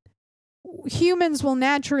it, humans will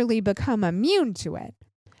naturally become immune to it.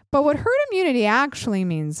 But what herd immunity actually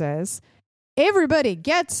means is everybody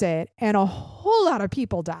gets it and a whole lot of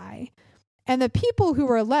people die. And the people who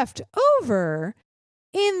are left over,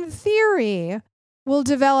 in theory, will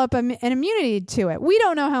develop an immunity to it. We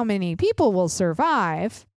don't know how many people will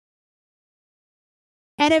survive.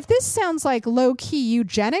 And if this sounds like low-key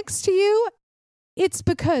eugenics to you, it's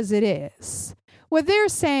because it is. What they're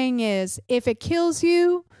saying is if it kills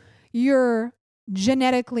you, you're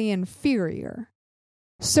genetically inferior.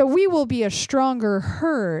 So we will be a stronger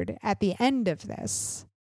herd at the end of this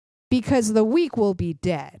because the weak will be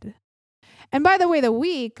dead. And by the way, the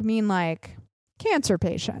weak mean like cancer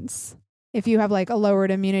patients. If you have like a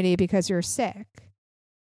lowered immunity because you're sick.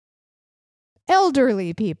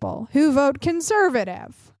 Elderly people who vote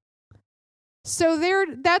conservative. So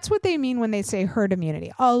that's what they mean when they say herd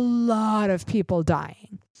immunity. A lot of people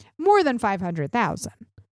dying. More than 500,000.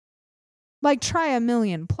 Like try 1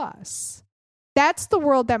 million plus. That's the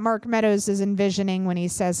world that Mark Meadows is envisioning when he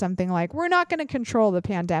says something like, we're not going to control the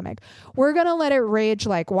pandemic. We're going to let it rage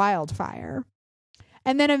like wildfire.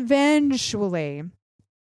 And then eventually,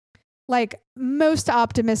 like most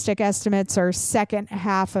optimistic estimates are second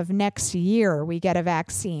half of next year, we get a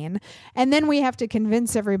vaccine. And then we have to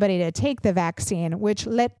convince everybody to take the vaccine, which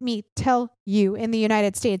let me tell you in the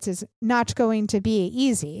United States is not going to be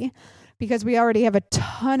easy. Because we already have a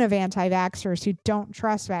ton of anti-vaxxers who don't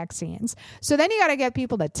trust vaccines. So then you got to get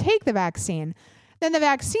people to take the vaccine. Then the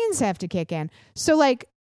vaccines have to kick in. So like,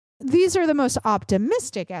 these are the most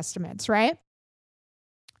optimistic estimates, right?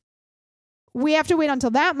 We have to wait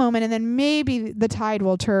until that moment and then maybe the tide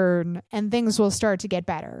will turn and things will start to get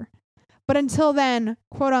better. But until then,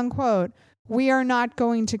 quote unquote, we are not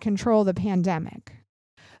going to control the pandemic.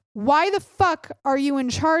 Why the fuck are you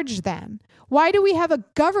in charge then? Why do we have a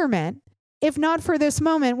government if not for this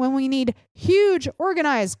moment when we need huge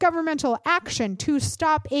organized governmental action to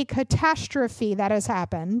stop a catastrophe that has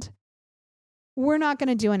happened? We're not going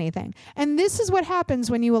to do anything. And this is what happens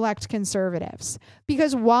when you elect conservatives.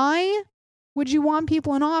 Because why would you want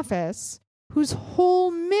people in office whose whole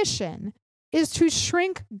mission is to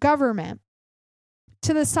shrink government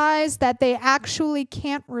to the size that they actually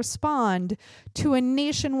can't respond to a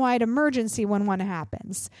nationwide emergency when one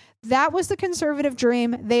happens? That was the conservative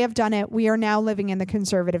dream. They have done it. We are now living in the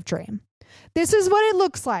conservative dream. This is what it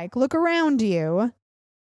looks like. Look around you.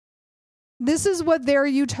 This is what their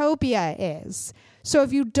utopia is. So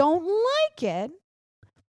if you don't like it,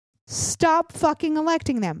 stop fucking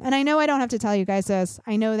electing them. And I know I don't have to tell you guys this.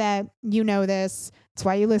 I know that you know this. It's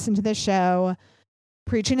why you listen to this show.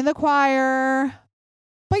 Preaching to the choir.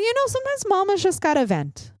 But you know, sometimes mama's just got to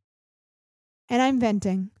vent. And I'm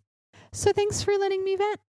venting. So thanks for letting me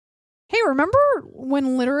vent. Hey, remember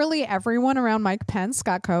when literally everyone around Mike Pence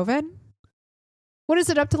got COVID? what is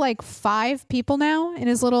it, up to like 5 people now in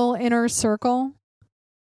his little inner circle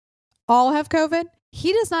all have COVID?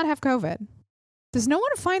 He does not have COVID. Does no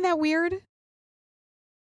one find that weird?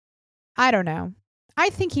 I don't know. I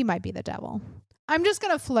think he might be the devil. I'm just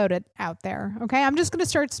going to float it out there, okay? I'm just going to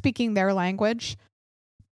start speaking their language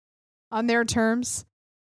on their terms.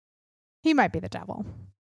 He might be the devil.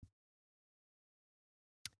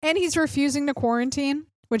 And he's refusing to quarantine,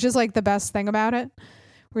 which is like the best thing about it.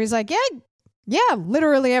 Where he's like, yeah,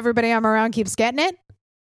 literally everybody I'm around keeps getting it.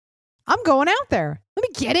 I'm going out there. Let me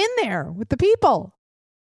get in there with the people.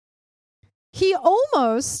 He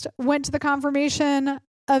almost went to the confirmation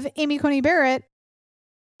of Amy Coney Barrett,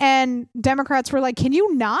 and Democrats were like, can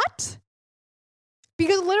you not?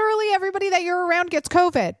 Because literally everybody that you're around gets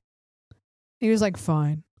COVID. He was like,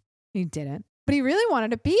 fine. He didn't. But he really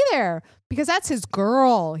wanted to be there because that's his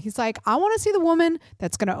girl. He's like, I want to see the woman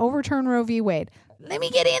that's going to overturn Roe v. Wade. Let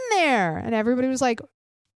me get in there. And everybody was like,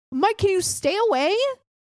 Mike, can you stay away?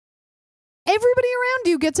 Everybody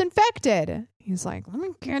around you gets infected. He's like, let me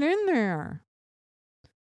get in there.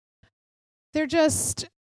 They're just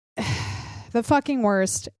the fucking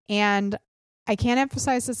worst. And I can't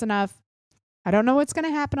emphasize this enough. I don't know what's going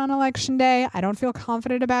to happen on election day. I don't feel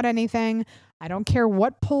confident about anything. I don't care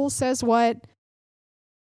what poll says what.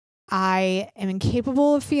 I am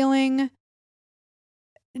incapable of feeling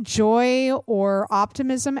joy or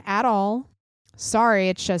optimism at all. Sorry,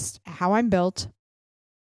 it's just how I'm built.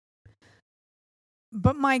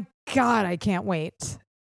 But my God, I can't wait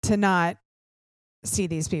to not see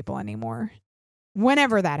these people anymore.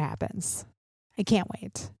 Whenever that happens. I can't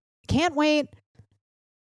wait. I can't wait.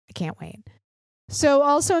 I can't wait. So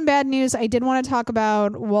also in bad news, I did want to talk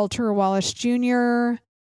about Walter Wallace Jr.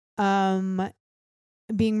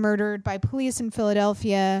 Being murdered by police in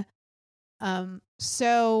Philadelphia.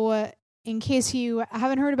 So in case you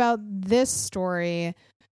haven't heard about this story,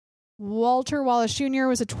 Walter Wallace Jr.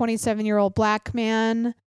 was a 27-year-old black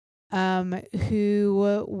man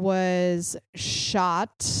who was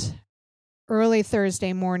shot early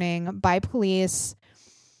Thursday morning by police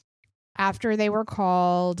after they were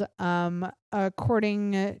called.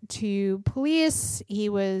 According to police, he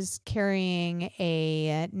was carrying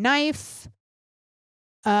a knife,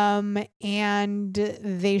 and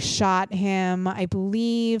they shot him, I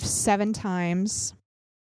believe, 7 times.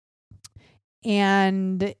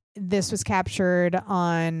 And this was captured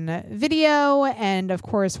on video and, of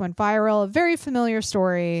course, went viral. A very familiar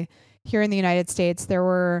story here in the United States. There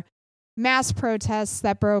were mass protests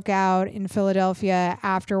that broke out in Philadelphia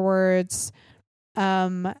afterwards.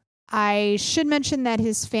 I should mention that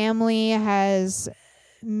his family has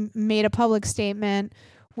made a public statement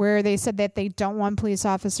where they said that they don't want police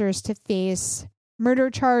officers to face murder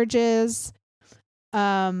charges.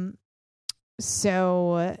 So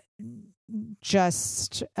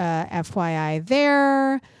just FYI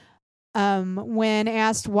there. When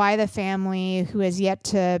asked why the family, who has yet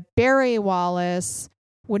to bury Wallace,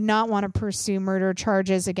 would not want to pursue murder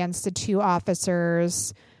charges against the 2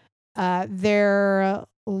 officers, their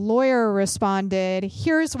lawyer responded,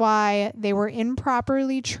 here's why: they were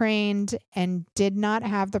improperly trained and did not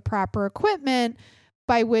have the proper equipment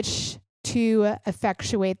by which to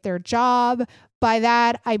effectuate their job. By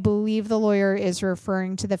that, I believe the lawyer is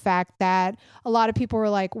referring to the fact that a lot of people were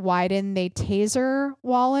like, why didn't they taser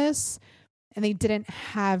Wallace? And they didn't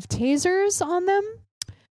have tasers on them.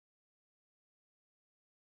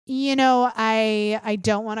 You know, I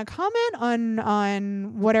don't want to comment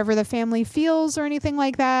on whatever the family feels or anything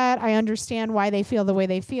like that. I understand why they feel the way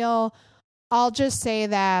they feel. I'll just say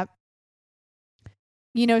that,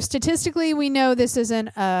 you know, statistically, we know this isn't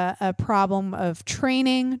a problem of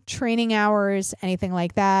training hours, anything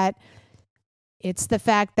like that. It's the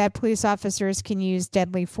fact that police officers can use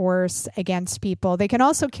deadly force against people. They can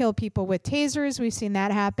also kill people with tasers. We've seen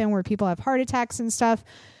that happen where people have heart attacks and stuff.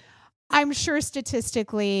 I'm sure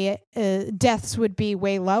statistically deaths would be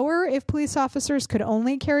way lower if police officers could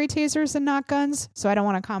only carry tasers and not guns. So I don't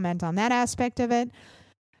want to comment on that aspect of it.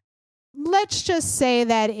 Let's just say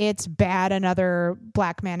that it's bad. Another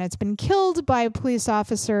black man has been killed by police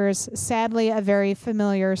officers. Sadly, a very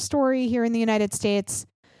familiar story here in the United States.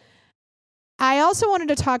 I also wanted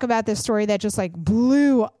to talk about this story that just like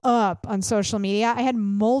blew up on social media. I had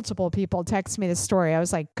multiple people text me this story. I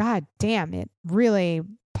was like, God damn, it really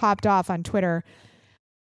popped off on Twitter.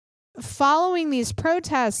 Following these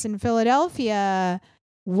protests in Philadelphia,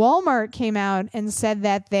 Walmart came out and said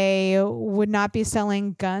that they would not be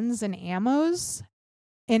selling guns and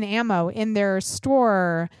ammo in their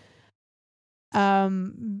store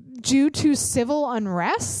due to civil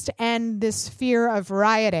unrest and this fear of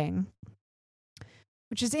rioting.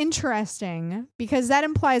 which is interesting because that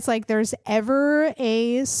implies like there's ever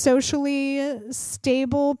a socially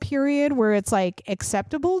stable period where it's like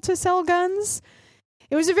acceptable to sell guns.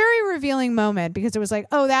 It was a very revealing moment because it was like,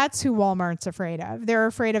 oh, that's who Walmart's afraid of. They're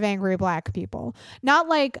afraid of angry black people, not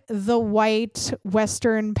like the white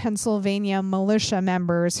Western Pennsylvania militia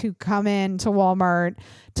members who come into Walmart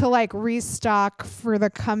to like restock for the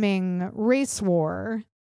coming race war.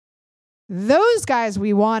 Those guys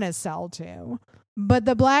we want to sell to. But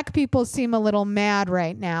the black people seem a little mad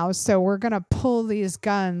right now, so we're going to pull these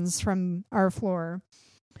guns from our floor.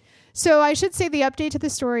 So I should say the update to the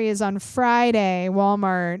story is on Friday,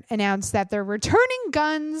 Walmart announced that they're returning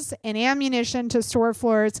guns and ammunition to store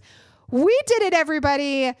floors. We did it,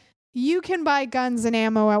 everybody. You can buy guns and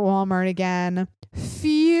ammo at Walmart again.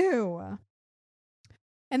 Phew.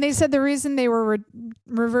 And they said the reason they were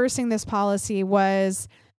reversing this policy was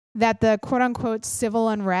that the quote-unquote civil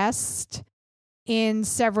unrest in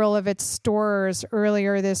several of its stores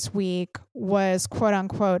earlier this week was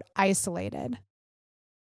quote-unquote isolated.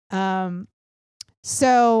 So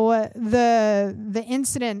the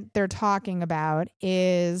incident they're talking about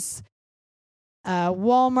is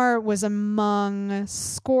Walmart was among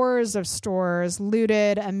scores of stores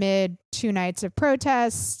looted amid 2 nights of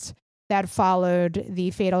protests that followed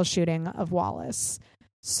the fatal shooting of Wallace.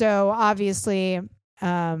 So obviously,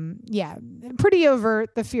 pretty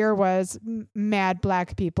overt. The fear was mad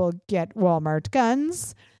black people get Walmart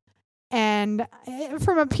guns. And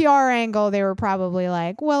from a PR angle, they were probably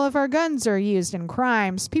like, well, if our guns are used in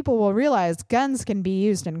crimes, people will realize guns can be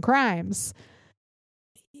used in crimes.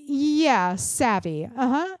 Yeah, savvy.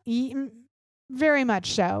 Very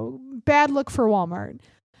much so. Bad look for Walmart.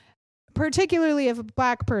 Particularly if a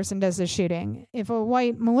black person does the shooting. If a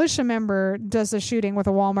white militia member does the shooting with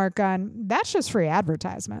a Walmart gun, that's just free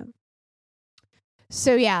advertisement.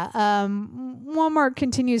 So yeah, Walmart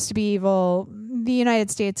continues to be evil. The United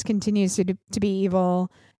States continues to be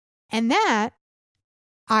evil. And that,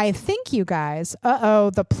 I think you guys,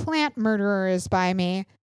 the plant murderer is by me.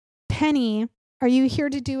 Penny, are you here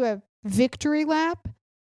to do a victory lap?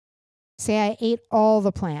 Say I ate all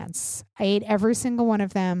the plants. I ate every single one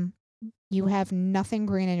of them. You have nothing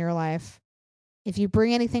green in your life. If you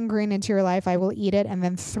bring anything green into your life, I will eat it and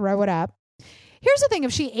then throw it up. Here's the thing.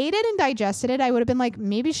 If she ate it and digested it, I would have been like,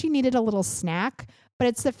 maybe she needed a little snack. But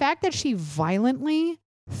it's the fact that she violently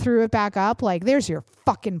threw it back up. Like, there's your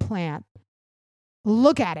fucking plant.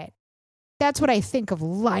 Look at it. That's what I think of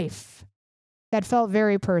life. That felt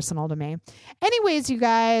very personal to me. Anyways, you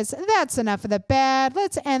guys, that's enough of the bad.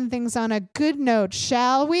 Let's end things on a good note,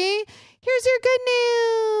 shall we? Here's your good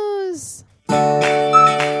news.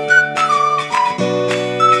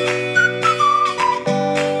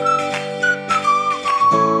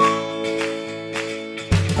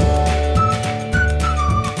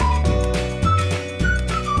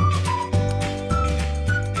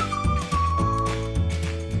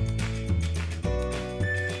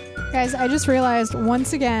 Guys, I just realized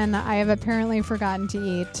once again I have apparently forgotten to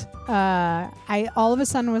eat. I all of a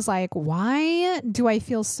sudden was like, why do I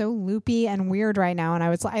feel so loopy and weird right now? And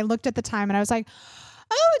I looked at the time and I was like,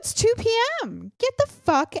 oh, it's 2 p.m. Get the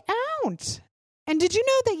fuck out. And did you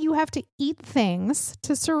know that you have to eat things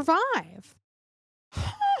to survive?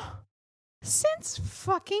 Since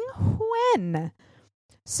fucking when?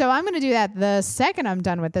 So I'm going to do that the second I'm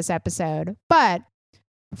done with this episode. But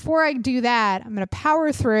before I do that, I'm going to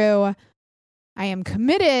power through. I am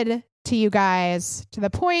committed to you guys to the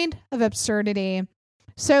point of absurdity.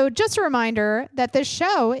 So just a reminder that this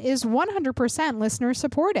show is 100% listener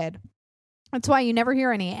supported. That's why you never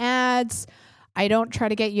hear any ads. I don't try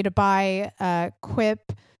to get you to buy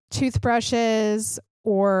Quip toothbrushes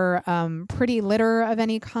or pretty litter of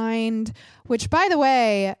any kind, which, by the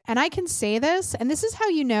way, and I can say this, and this is how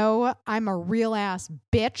you know I'm a real ass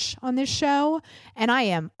bitch on this show, and I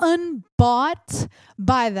am unbought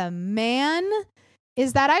by the man,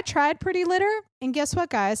 is that I tried pretty litter, and guess what,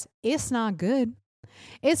 guys? It's not good.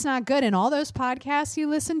 It's not good, and all those podcasts you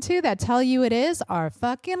listen to that tell you it is are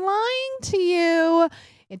fucking lying to you.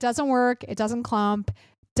 It doesn't work. It doesn't clump.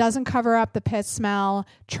 Doesn't cover up the piss smell,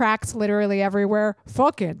 tracks literally everywhere,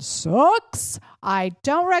 fucking sucks. I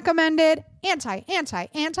don't recommend it.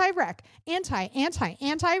 Anti-rec.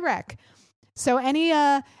 Anti-rec. So any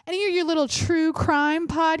of your little true crime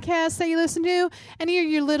podcasts that you listen to, any of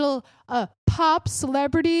your little pop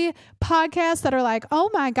celebrity podcasts that are like, oh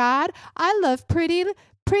my God, I love pretty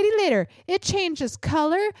litter. It changes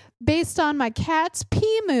color based on my cat's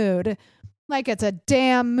pee mood. Like it's a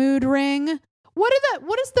damn mood ring.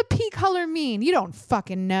 What does the pee color mean? You don't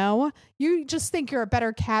fucking know. You just think you're a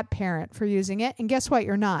better cat parent for using it. And guess what?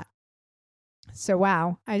 You're not. So,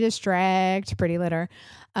 wow, I just dragged Pretty Litter.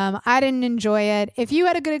 I didn't enjoy it. If you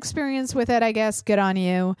had a good experience with it, I guess, good on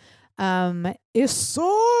you. It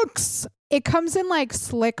sucks. It comes in like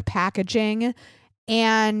slick packaging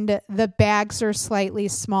and the bags are slightly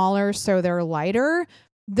smaller, so they're lighter.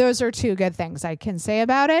 Those are two good things I can say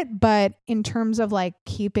about it. But in terms of like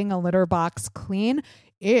keeping a litter box clean,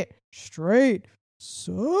 it straight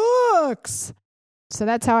sucks. So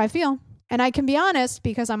that's how I feel. And I can be honest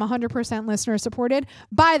because I'm 100% listener supported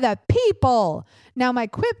by the people. Now, my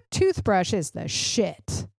Quip toothbrush is the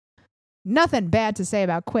shit. Nothing bad to say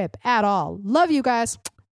about Quip at all. Love you guys.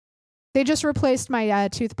 They just replaced my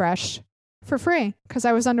toothbrush for free because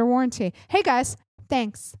I was under warranty. Hey, guys.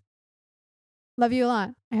 Thanks. Love you a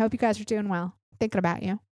lot. I hope you guys are doing well. Thinking about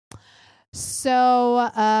you. So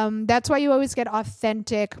that's why you always get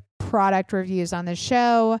authentic product reviews on the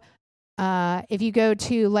show. If you go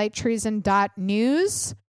to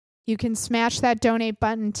lighttreason.news, you can smash that donate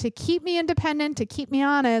button to keep me independent, to keep me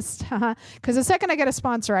honest. Because the second I get a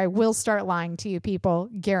sponsor, I will start lying to you people.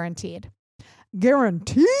 Guaranteed.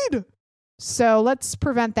 Guaranteed. So let's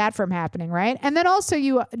prevent that from happening, right? And then also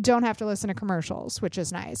you don't have to listen to commercials, which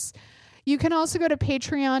is nice. You can also go to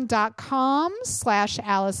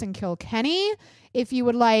patreon.com/AllisonKilkenny if you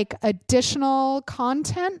would like additional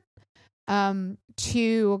content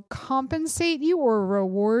to compensate you or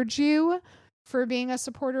reward you for being a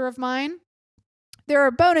supporter of mine. There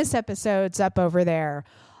are bonus episodes up over there.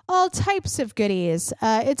 All types of goodies.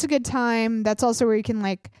 It's a good time. That's also where you can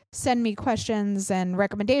like send me questions and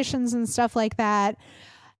recommendations and stuff like that.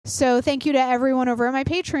 So thank you to everyone over at my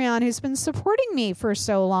Patreon who's been supporting me for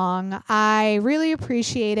so long. I really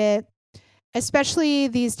appreciate it, especially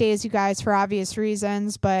these days, you guys, for obvious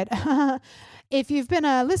reasons. But if you've been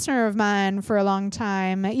a listener of mine for a long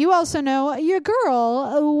time, you also know your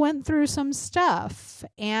girl went through some stuff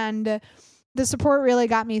and the support really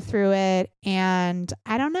got me through it. And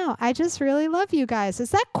I don't know. I just really love you guys. Is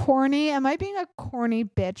that corny? Am I being a corny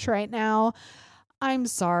bitch right now? I'm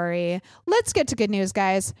sorry. Let's get to good news,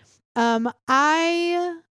 guys.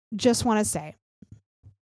 I just want to say,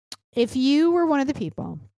 if you were one of the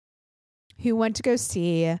people who went to go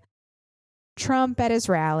see Trump at his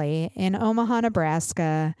rally in Omaha,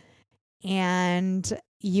 Nebraska, and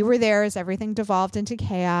you were there as everything devolved into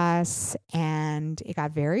chaos and it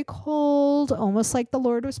got very cold, almost like the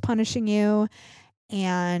Lord was punishing you,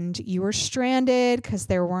 and you were stranded because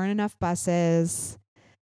there weren't enough buses,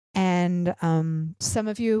 and some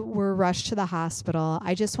of you were rushed to the hospital.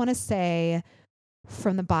 I just want to say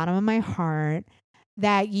from the bottom of my heart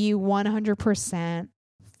that you 100%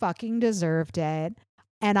 fucking deserved it.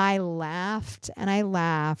 And I laughed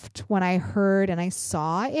when I heard and I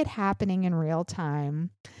saw it happening in real time.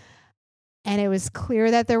 And it was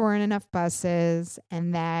clear that there weren't enough buses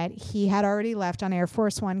and that he had already left on Air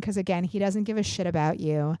Force One because, again, he doesn't give a shit about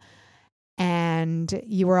you. And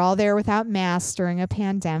you were all there without masks during a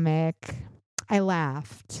pandemic. I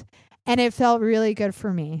laughed. And it felt really good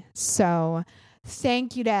for me. So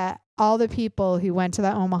thank you to all the people who went to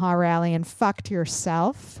the Omaha rally and fucked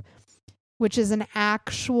yourself, which is an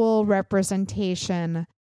actual representation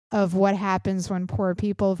of what happens when poor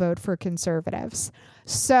people vote for conservatives.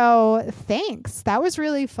 So thanks. That was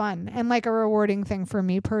really fun and like a rewarding thing for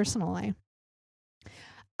me personally.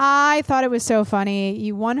 I thought it was so funny.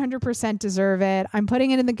 You 100% deserve it. I'm putting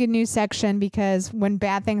it in the good news section because when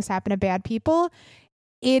bad things happen to bad people,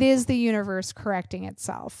 it is the universe correcting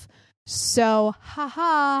itself. So,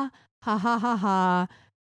 ha,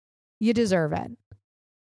 you deserve it.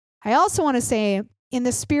 I also want to say, in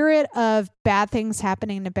the spirit of bad things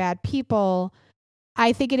happening to bad people,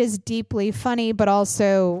 I think it is deeply funny, but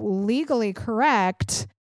also legally correct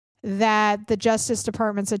that the Justice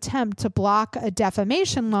Department's attempt to block a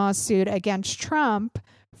defamation lawsuit against Trump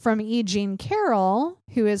from E. Jean Carroll,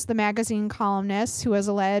 who is the magazine columnist who has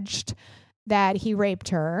alleged that he raped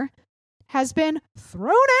her, has been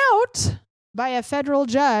thrown out by a federal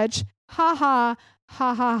judge. Ha ha,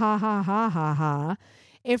 ha ha ha ha ha ha ha.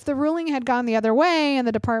 If the ruling had gone the other way and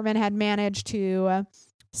the department had managed to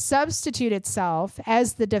substitute itself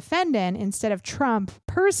as the defendant instead of Trump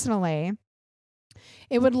personally,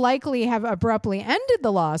 it would likely have abruptly ended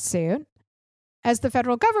the lawsuit, as the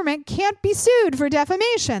federal government can't be sued for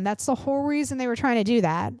defamation. That's the whole reason they were trying to do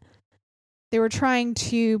that. They were trying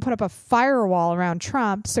to put up a firewall around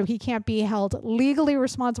Trump so he can't be held legally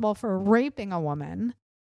responsible for raping a woman.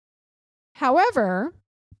 However,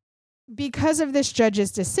 because of this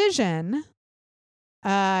judge's decision,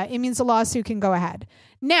 it means the lawsuit can go ahead.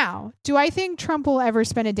 Now, do I think Trump will ever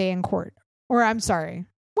spend a day in court? Or I'm sorry.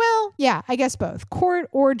 Well, yeah, I guess both. Court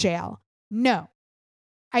or jail. No,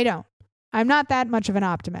 I don't. I'm not that much of an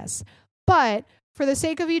optimist. But for the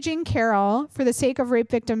sake of E. Jean Carroll, for the sake of rape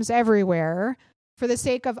victims everywhere, for the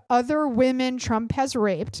sake of other women Trump has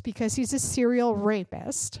raped because he's a serial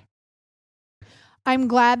rapist, I'm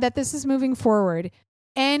glad that this is moving forward.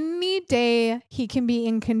 Any day he can be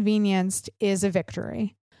inconvenienced is a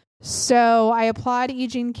victory. So I applaud E.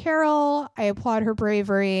 Jean Carroll. I applaud her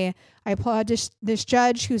bravery. I applaud this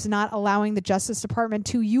judge who's not allowing the Justice Department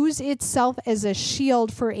to use itself as a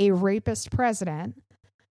shield for a rapist president.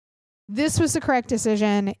 This was the correct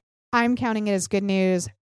decision. I'm counting it as good news.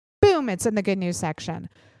 Boom, it's in the good news section.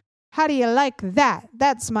 How do you like that?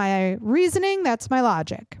 That's my reasoning. That's my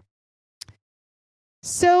logic.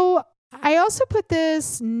 So I also put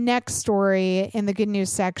this next story in the good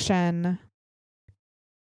news section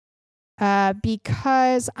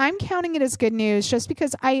because I'm counting it as good news just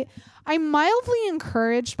because I'm mildly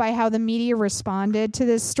encouraged by how the media responded to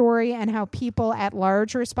this story and how people at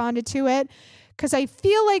large responded to it, because I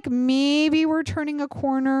feel like maybe we're turning a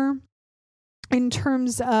corner in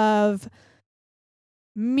terms of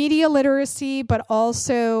media literacy, but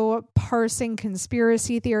also parsing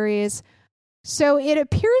conspiracy theories. So it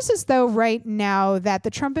appears as though right now that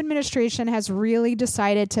the Trump administration has really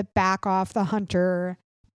decided to back off the Hunter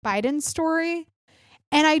Biden story.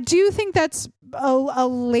 And I do think that's a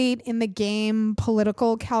late in the game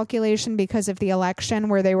political calculation because of the election,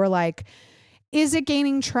 where they were like, is it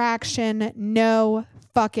gaining traction? No,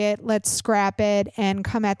 fuck it. Let's scrap it and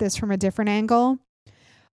come at this from a different angle.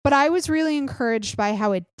 But I was really encouraged by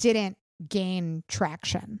how it didn't gain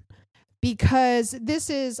traction, because this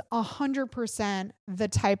is 100% the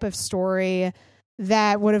type of story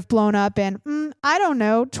that would have blown up in, I don't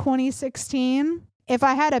know, 2016. If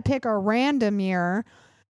I had to pick a random year,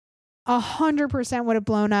 100% would have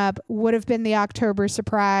blown up, would have been the October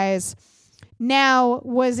surprise. Now,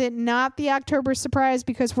 was it not the October surprise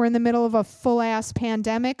because we're in the middle of a full-ass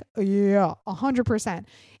pandemic? Yeah, 100%.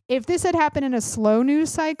 If this had happened in a slow news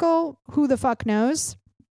cycle, who the fuck knows?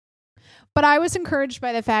 But I was encouraged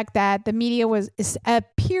by the fact that the media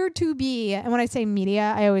appeared to be, and when I say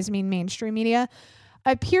media, I always mean mainstream media,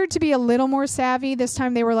 appeared to be a little more savvy. This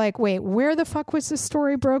time they were like, wait, where the fuck was this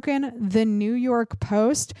story broken? The New York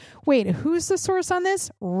Post? Wait, who's the source on this?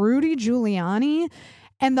 Rudy Giuliani?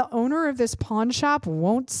 And the owner of this pawn shop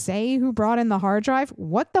won't say who brought in the hard drive?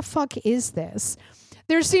 What the fuck is this?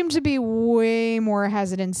 There seemed to be way more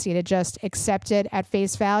hesitancy to just accept it at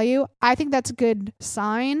face value. I think that's a good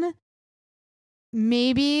sign.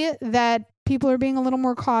 Maybe that people are being a little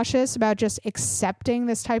more cautious about just accepting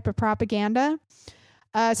this type of propaganda.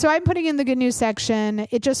 So I'm putting in the good news section.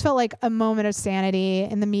 It just felt like a moment of sanity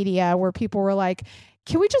in the media where people were like,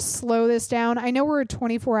 can we just slow this down? I know we're a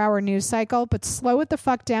 24-hour news cycle, but slow it the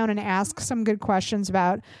fuck down and ask some good questions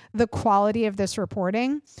about the quality of this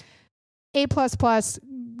reporting. A++,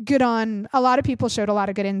 good on. A lot of people showed a lot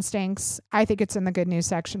of good instincts. I think it's in the good news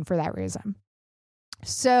section for that reason.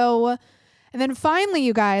 So, and then finally,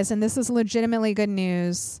 you guys, and this is legitimately good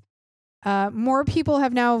news, more people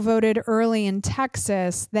have now voted early in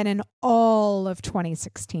Texas than in all of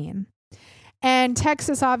 2016. And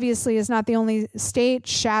Texas obviously is not the only state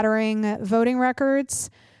shattering voting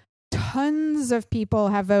records. Tons of people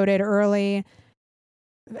have voted early.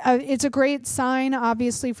 It's a great sign,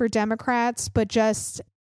 obviously, for Democrats, but just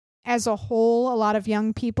as a whole, a lot of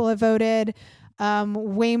young people have voted,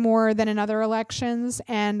 way more than in other elections.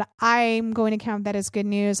 And I'm going to count that as good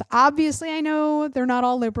news. Obviously, I know they're not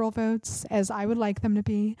all liberal votes, as I would like them to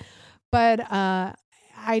be. But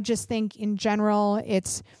I just think in general,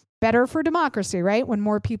 it's better for democracy, right? When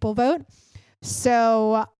more people vote.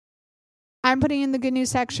 So I'm putting in the good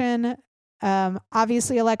news section.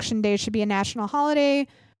 Obviously, Election Day should be a national holiday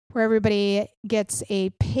where everybody gets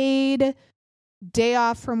a paid day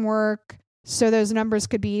off from work, so those numbers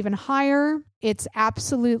could be even higher. It's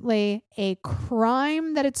absolutely a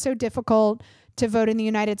crime that it's so difficult to vote in the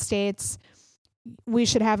United States. We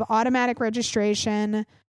should have automatic registration.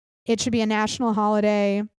 It should be a national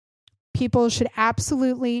holiday. People should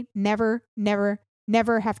absolutely never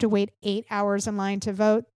have to wait 8 hours in line to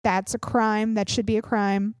vote. That's a crime. That should be a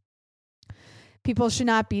crime. People should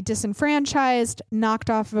not be disenfranchised, knocked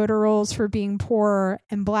off voter rolls for being poor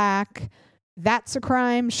and black. That's a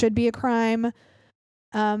crime, should be a crime.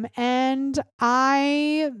 And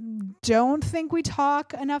I don't think we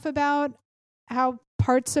talk enough about how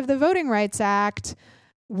parts of the Voting Rights Act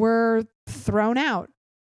were thrown out,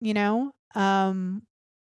 you know?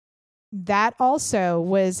 That also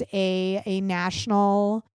was a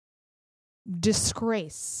national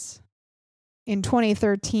disgrace in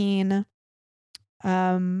 2013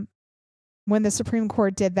 when the Supreme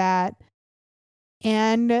Court did that.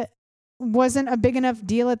 And wasn't a big enough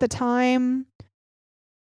deal at the time.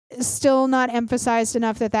 Still not emphasized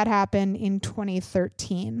enough that happened in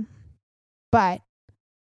 2013. But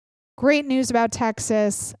great news about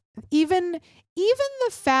Texas. Even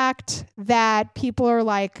the fact that people are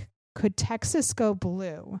like, could Texas go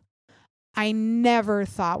blue? I never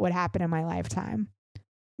thought would happen in my lifetime.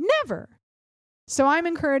 Never. So I'm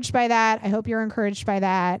encouraged by that. I hope you're encouraged by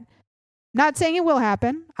that. Not saying it will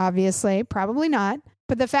happen, obviously, probably not.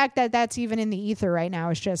 But the fact that that's even in the ether right now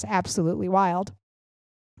is just absolutely wild.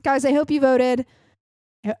 Guys, I hope you voted.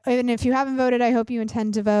 And if you haven't voted, I hope you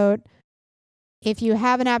intend to vote. If you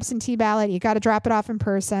have an absentee ballot, you got to drop it off in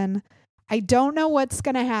person. I don't know what's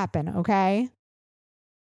going to happen, okay?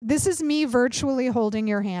 This is me virtually holding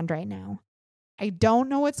your hand right now. I don't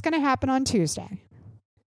know what's going to happen on Tuesday.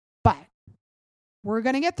 But we're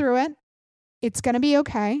going to get through it. It's going to be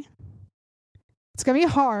okay. It's going to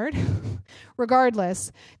be hard,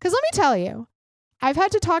 regardless. Because let me tell you, I've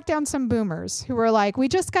had to talk down some boomers who were like, we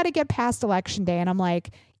just got to get past election day. And I'm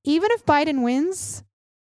like, even if Biden wins,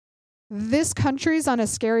 this country's on a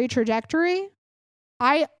scary trajectory.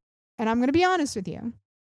 And I'm going to be honest with you.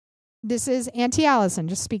 This is Auntie Allison,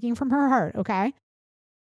 just speaking from her heart, okay?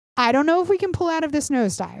 I don't know if we can pull out of this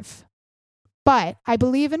nosedive, but I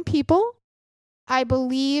believe in people. I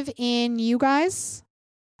believe in you guys.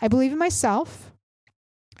 I believe in myself.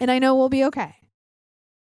 And I know we'll be okay.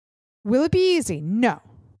 Will it be easy? No.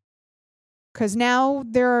 Because now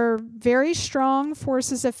there are very strong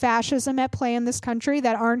forces of fascism at play in this country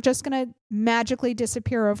that aren't just going to magically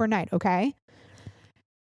disappear overnight, okay?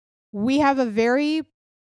 We have a very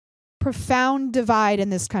profound divide in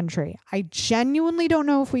this country. I genuinely don't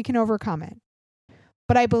know if we can overcome it.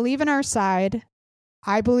 But I believe in our side.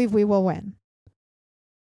 I believe we will win.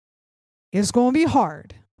 It's going to be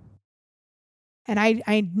hard. And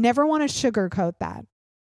I never want to sugarcoat that.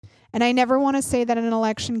 And I never want to say that an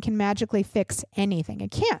election can magically fix anything.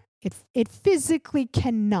 It can't. It physically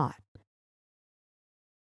cannot.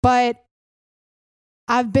 But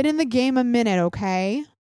I've been in the game a minute, okay?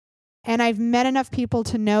 And I've met enough people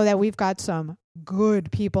to know that we've got some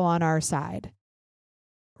good people on our side.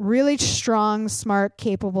 Really strong, smart,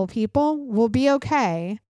 capable people will be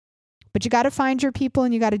okay. But you got to find your people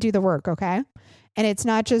and you got to do the work, okay? And it's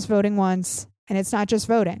not just voting once, and it's not just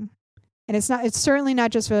voting. And it's certainly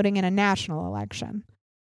not just voting in a national election.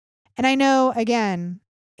 And I know, again,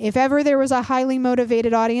 if ever there was a highly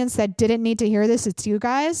motivated audience that didn't need to hear this, it's you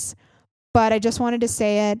guys. But I just wanted to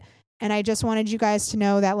say it. And I just wanted you guys to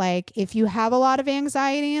know that, like, if you have a lot of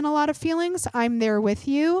anxiety and a lot of feelings, I'm there with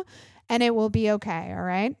you and it will be okay. All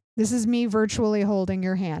right. This is me virtually holding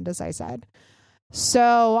your hand, as I said.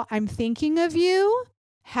 So I'm thinking of you.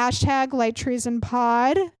 Hashtag Light Treason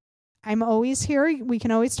Pod. I'm always here. We can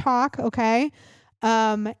always talk. Okay.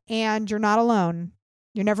 And you're not alone.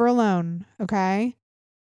 You're never alone. Okay.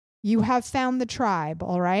 You have found the tribe.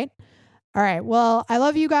 All right. All right. Well, I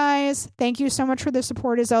love you guys. Thank you so much for the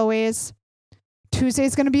support as always.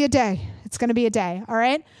 Tuesday's going to be a day. It's going to be a day. All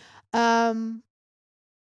right.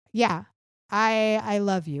 Yeah, I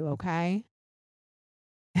love you. Okay.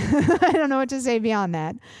 I don't know what to say beyond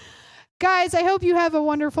that. Guys, I hope you have a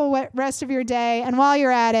wonderful rest of your day. And while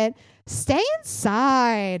you're at it, stay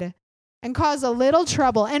inside and cause a little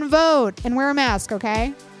trouble and vote and wear a mask.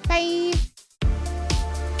 Okay. Bye.